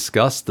we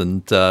discussed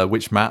and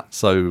which Matt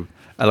so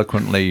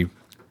eloquently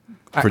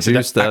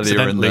produced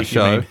earlier in the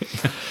show.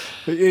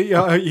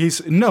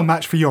 He's no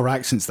match for your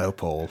accents, though,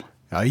 Paul.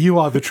 You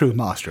are the true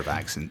master of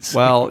accents.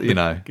 Well,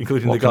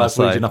 including the guy's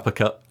Norwegian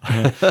uppercut.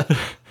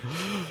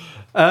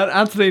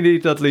 Anthony Lee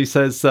Dudley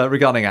says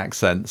regarding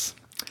accents,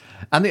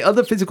 and the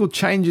other physical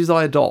changes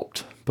I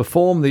adopt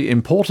perform the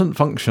important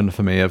function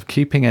for me of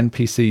keeping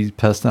NPC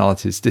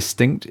personalities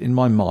distinct in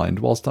my mind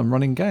whilst I'm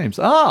running games.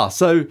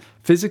 So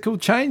physical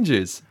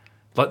changes.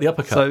 Like the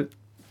uppercut. So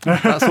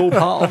that's all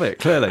part of it,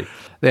 clearly.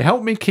 They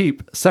help me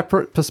keep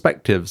separate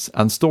perspectives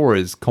and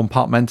stories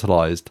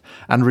compartmentalised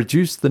and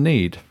reduce the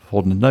need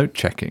for note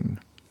checking.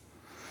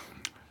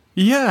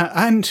 Yeah,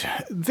 and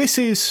this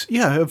is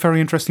a very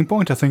interesting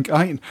point, I think.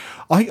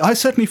 I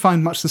certainly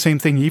find much the same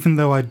thing, even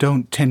though I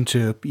don't tend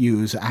to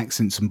use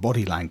accents and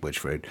body language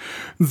for it,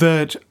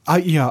 that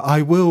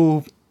I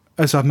will,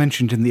 as I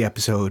mentioned in the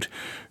episode,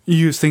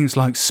 use things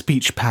like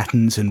speech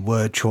patterns and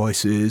word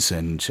choices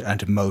and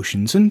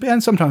emotions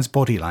and sometimes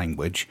body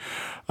language.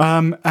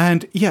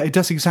 It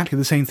does exactly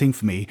the same thing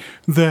for me,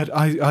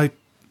 that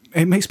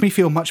it makes me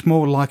feel much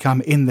more like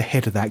I'm in the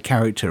head of that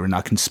character and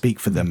I can speak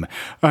for them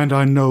and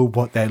I know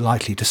what they're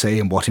likely to say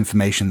and what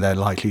information they're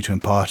likely to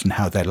impart and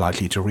how they're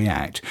likely to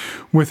react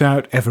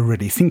without ever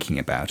really thinking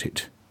about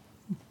it.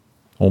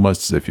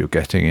 Almost as if you're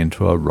getting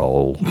into a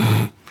role.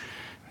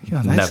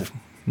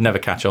 Never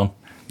catch on.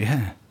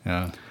 Yeah.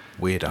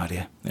 Weird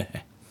idea.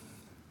 Yeah.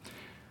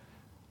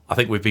 I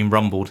think we've been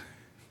rumbled.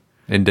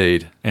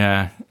 Indeed.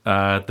 Yeah.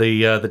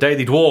 The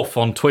Daily Dwarf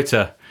on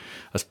Twitter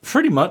has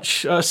pretty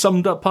much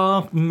summed up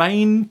our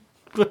main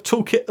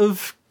toolkit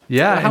of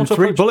in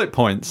 3 bullet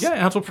points. Yeah,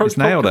 how to approach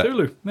Pulp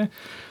Cthulhu. Yeah.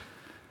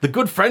 The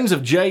Good Friends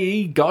of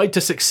J.E. Guide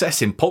to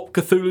Success in Pulp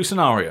Cthulhu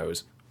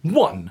Scenarios.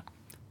 1.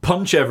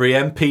 Punch every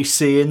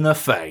NPC in the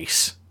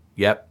face.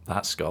 Yep,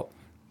 that's Scott.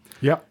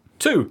 Yep.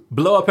 2.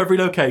 Blow up every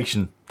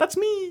location. That's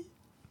me.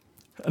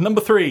 And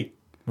number 3.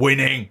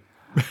 Winning.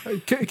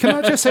 Can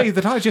I just say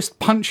that I just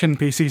punch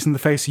NPCs in the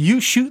face?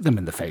 You shoot them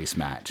in the face,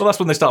 Matt. Well, that's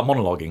when they start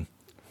monologuing.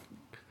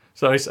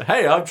 So he's,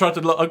 hey, I've got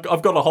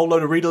a whole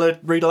load of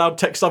read aloud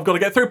text I've got to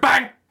get through.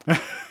 Bang!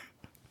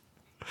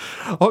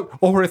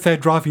 or if they're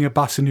driving a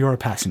bus and you're a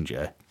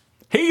passenger.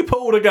 He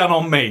pulled a gun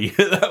on me.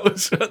 That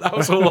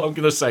was all I'm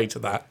going to say to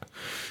that.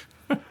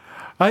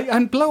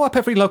 And blow up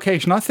every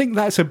location. I think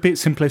that's a bit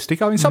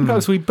simplistic. I mean,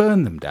 sometimes we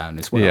burn them down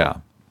as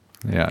well.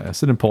 Yeah,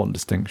 it's an important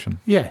distinction.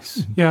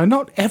 Yes. Yeah,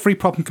 not every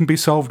problem can be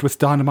solved with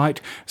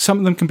dynamite. Some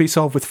of them can be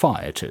solved with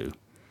fire, too.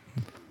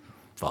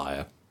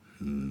 Fire.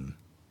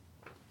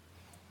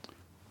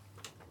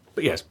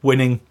 But yes,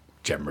 winning,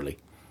 generally.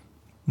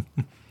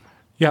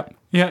 Yeah.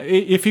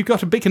 If you've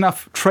got a big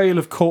enough trail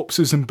of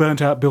corpses and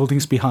burnt out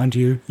buildings behind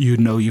you, you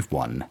know you've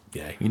won.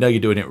 Yeah, you know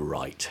you're doing it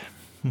right.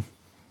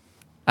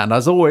 And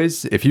as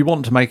always, if you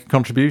want to make a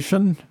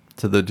contribution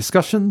to the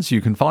discussions,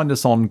 you can find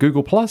us on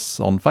Google+,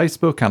 on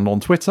Facebook and on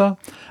Twitter.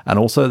 And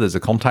also there's a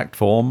contact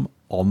form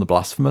on the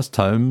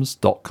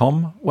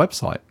blasphemoustomes.com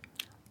website.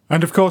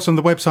 And of course, on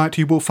the website,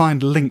 you will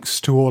find links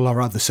to all our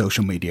other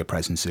social media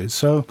presences.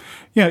 So,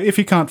 if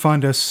you can't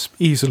find us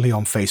easily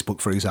on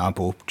Facebook, for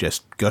example,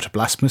 just go to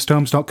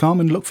blasphemoustomes.com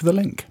and look for the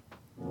link.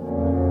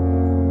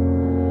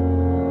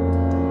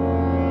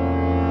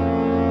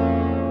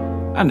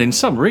 And in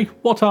summary,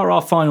 what are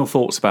our final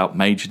thoughts about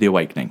Mage the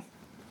Awakening?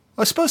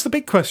 I suppose the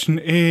big question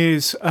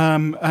is,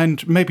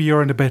 and maybe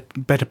you're in a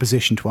better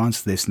position to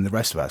answer this than the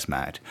rest of us,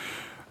 Matt,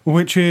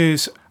 which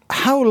is,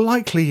 how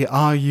likely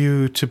are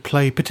you to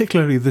play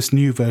particularly this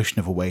new version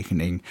of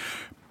Awakening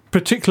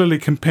particularly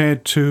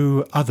compared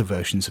to other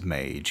versions of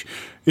Mage.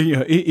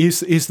 Is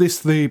this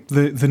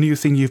the new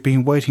thing you've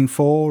been waiting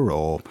for,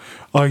 or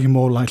are you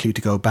more likely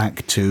to go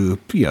back to,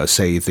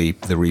 say,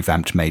 the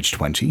revamped Mage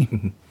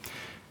 20?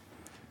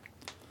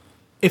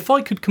 If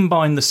I could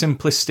combine the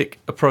simplistic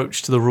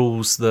approach to the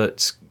rules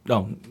that's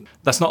not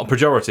a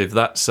pejorative,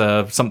 that's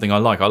something I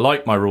like. I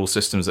like my rule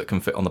systems that can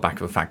fit on the back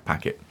of a fag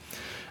packet.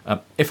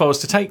 If I was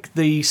to take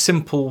the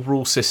simple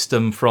rule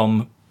system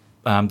from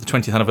the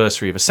 20th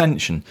anniversary of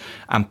Ascension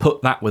and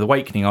put that with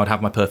Awakening, I would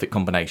have my perfect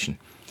combination.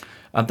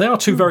 They are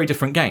two very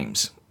different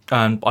games,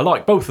 and I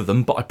like both of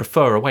them, but I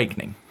prefer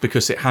Awakening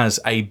because it has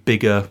a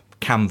bigger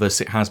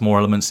canvas, it has more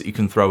elements that you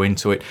can throw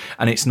into it,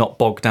 and it's not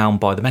bogged down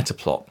by the meta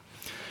plot.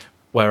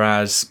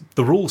 Whereas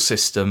the rule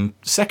system,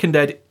 Second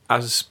Ed,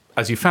 as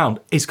you found,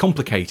 is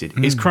complicated,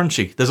 is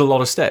crunchy, there's a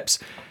lot of steps.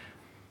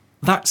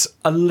 That's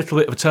a little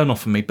bit of a turn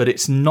off for me, but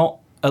it's not,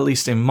 at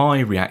least in my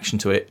reaction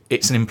to it,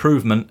 it's an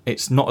improvement.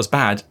 It's not as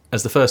bad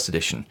as the first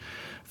edition.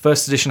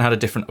 First edition had a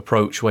different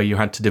approach where you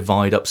had to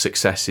divide up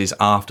successes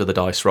after the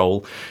dice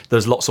roll.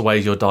 There's lots of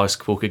ways your dice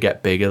pool could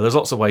get bigger. There's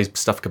lots of ways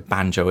stuff could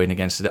banjo in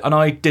against it. And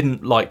I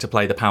didn't like to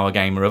play the power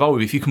gamer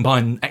of, if you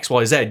combine X,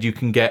 Y, Z, you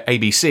can get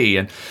ABC.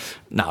 And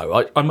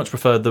no, I much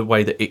prefer the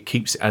way that it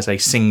keeps it as a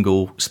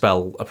single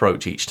spell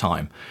approach each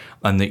time,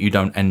 and that you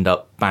don't end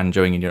up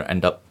banjoing and you don't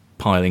end up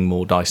piling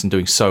more dice and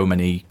doing so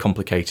many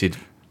complicated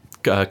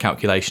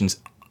calculations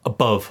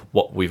above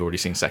what we've already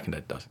seen Second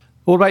Ed does.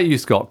 What about you,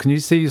 Scott? Can you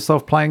see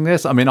yourself playing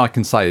this? I mean, I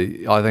can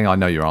say, I think I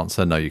know your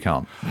answer. No, you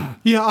can't.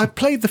 Yeah, I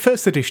played the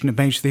first edition of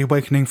Mage the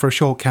Awakening for a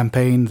short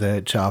campaign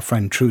that our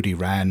friend Trudy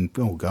ran,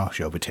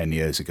 over 10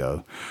 years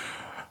ago.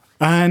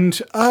 And,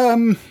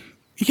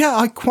 yeah,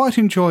 I quite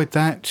enjoyed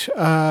that.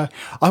 I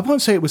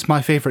won't say it was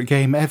my favourite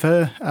game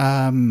ever.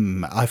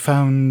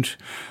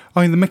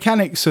 The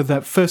mechanics of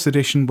that first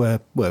edition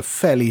were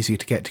fairly easy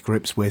to get to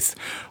grips with.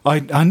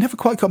 I never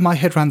quite got my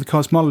head around the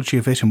cosmology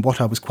of it and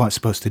what I was quite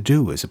supposed to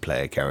do as a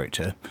player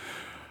character.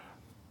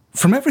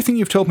 From everything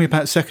you've told me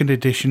about second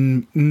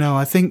edition, no,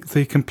 I think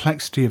the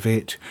complexity of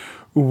it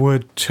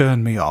would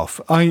turn me off.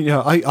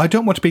 I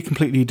don't want to be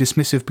completely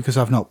dismissive because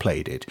I've not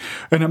played it.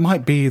 And it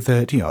might be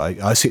that,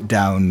 I sit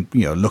down,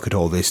 look at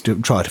all this,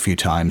 try it a few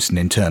times and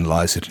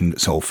internalise it and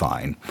it's all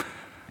fine.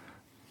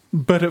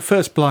 But at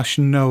first blush,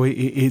 no,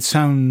 it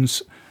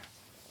sounds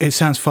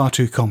far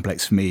too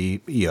complex for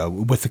me,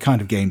 with the kind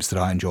of games that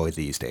I enjoy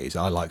these days.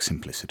 I like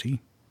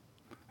simplicity.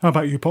 How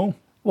about you, Paul?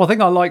 Well, I think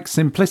I like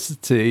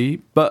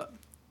simplicity, but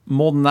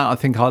more than that, I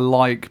think I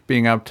like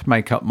being able to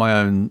make up my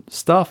own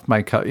stuff, if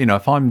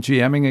I'm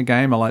GMing a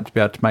game, I like to be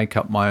able to make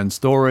up my own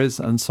stories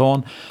and so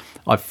on.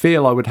 I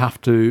feel I would have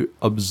to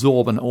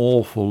absorb an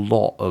awful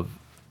lot of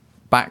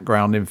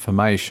background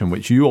information,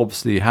 which you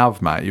obviously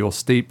have, Matt. You're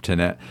steeped in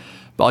it.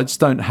 But I just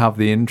don't have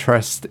the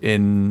interest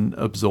in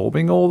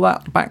absorbing all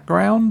that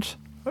background.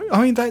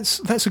 I mean, that's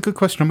a good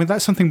question. I mean,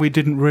 that's something we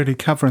didn't really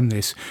cover in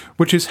this,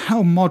 which is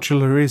how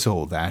modular is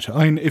all that?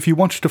 I mean, if you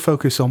wanted to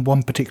focus on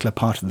one particular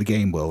part of the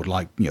game world,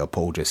 like,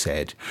 Paul just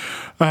said,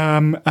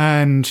 and,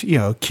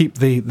 keep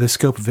the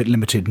scope of it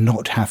limited,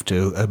 not have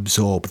to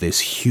absorb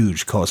this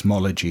huge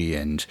cosmology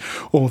and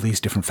all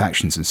these different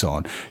factions and so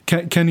on,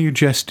 can you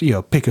just,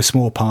 pick a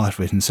small part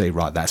of it and say,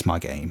 right, that's my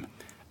game?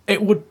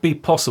 It would be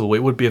possible. It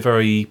would be a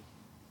very...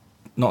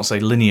 not say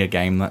linear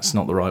game, that's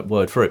not the right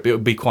word for it, but it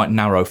would be quite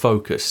narrow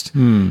focused.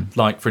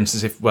 Like, for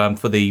instance, if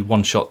for the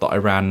one shot that I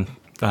ran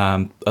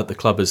at the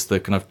club as the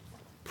kind of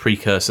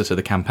precursor to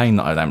the campaign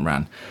that I then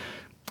ran,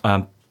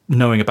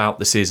 knowing about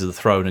the Seers of the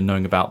Throne and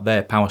knowing about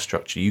their power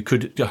structure, you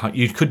could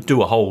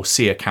do a whole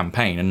Seer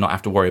campaign and not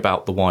have to worry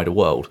about the wider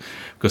world,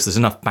 because there's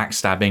enough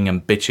backstabbing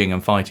and bitching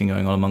and fighting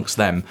going on amongst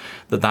them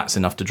that's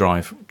enough to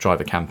drive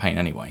a campaign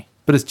anyway.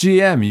 But as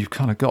GM, you've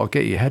kind of got to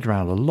get your head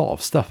around a lot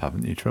of stuff,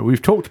 haven't you, Trevor?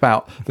 We've talked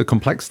about the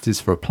complexities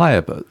for a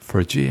player, but for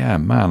a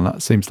GM, man,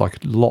 that seems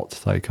like a lot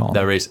to take on.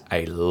 There is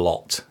a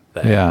lot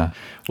there, yeah.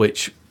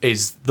 Which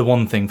is the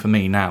one thing for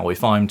me now.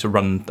 If I'm to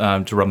run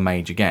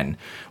Mage again,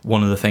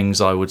 one of the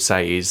things I would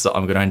say is that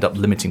I'm going to end up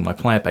limiting my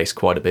player base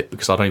quite a bit,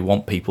 because I don't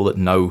want people that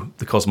know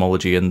the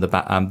cosmology and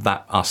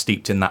that are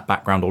steeped in that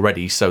background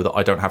already, so that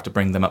I don't have to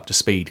bring them up to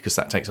speed, because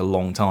that takes a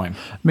long time.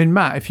 I mean,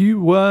 Matt, if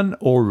you weren't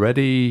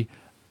already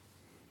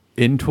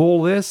into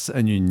all this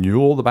and you knew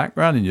all the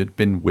background and you'd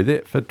been with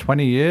it for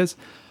 20 years,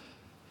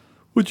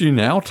 would you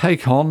now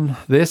take on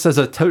this as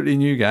a totally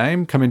new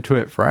game, come into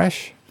it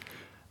fresh?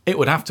 It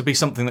would have to be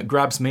something that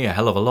grabs me a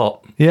hell of a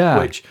lot. Yeah.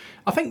 Which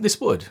I think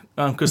this would,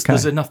 because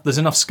there's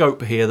enough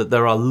scope here that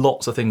there are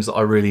lots of things that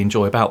I really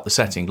enjoy about the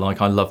setting. Like,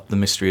 I love the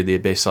mystery of the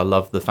Abyss. I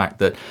love the fact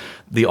that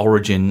the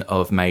origin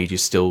of Mage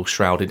is still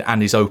shrouded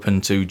and is open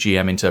to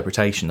GM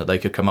interpretation, that they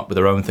could come up with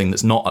their own thing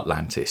that's not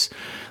Atlantis.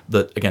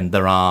 That, again,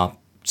 there are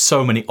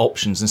so many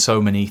options and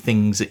so many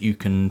things that you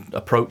can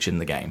approach in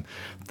the game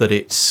that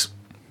it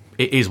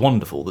is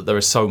wonderful that there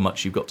is so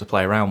much you've got to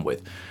play around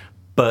with.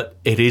 But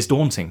it is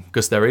daunting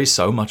because there is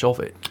so much of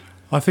it.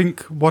 I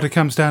think what it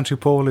comes down to,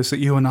 Paul, is that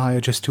you and I are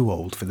just too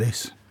old for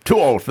this. Too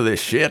old for this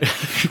shit.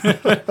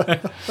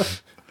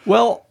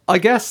 Well, I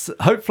guess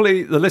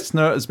hopefully the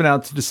listener has been able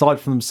to decide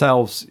for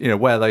themselves,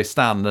 where they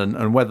stand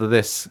and whether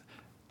this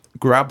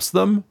grabs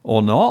them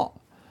or not,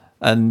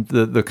 and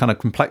the kind of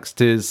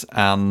complexities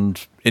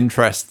and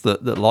interest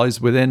that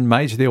lies within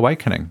Mage of the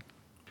Awakening.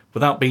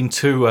 Without being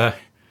too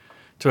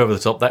over the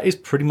top, that is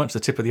pretty much the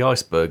tip of the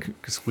iceberg,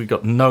 because we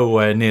got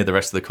nowhere near the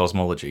rest of the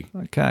cosmology.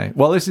 Okay.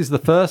 Well, this is the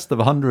first of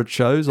 100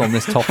 shows on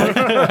this topic.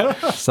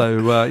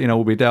 So,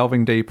 we'll be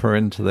delving deeper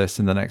into this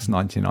in the next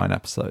 99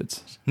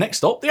 episodes. Next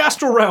stop, the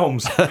astral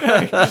realms.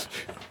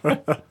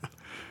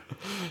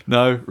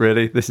 No,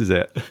 really, this is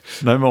it.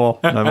 No more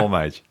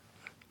Mage.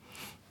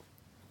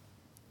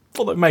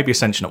 Although maybe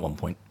Ascension at one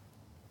point.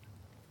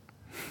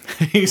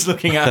 He's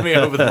looking at me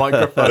over the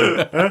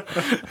microphone.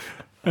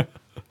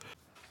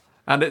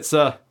 And it's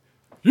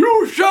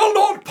you shall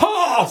not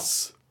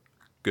pass!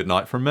 Good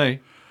night from me.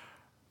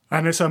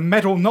 And it's a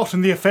meddle not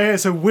in the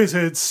affairs of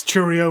wizards,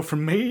 cheerio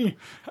from me.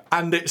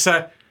 And it's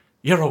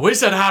you're a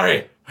wizard,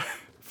 Harry.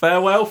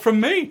 Farewell from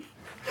me.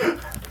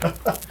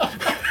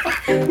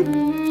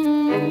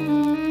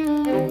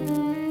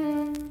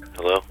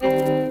 Hello?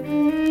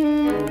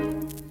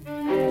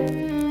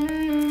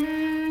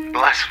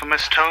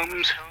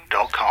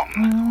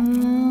 BlasphemousTomes.com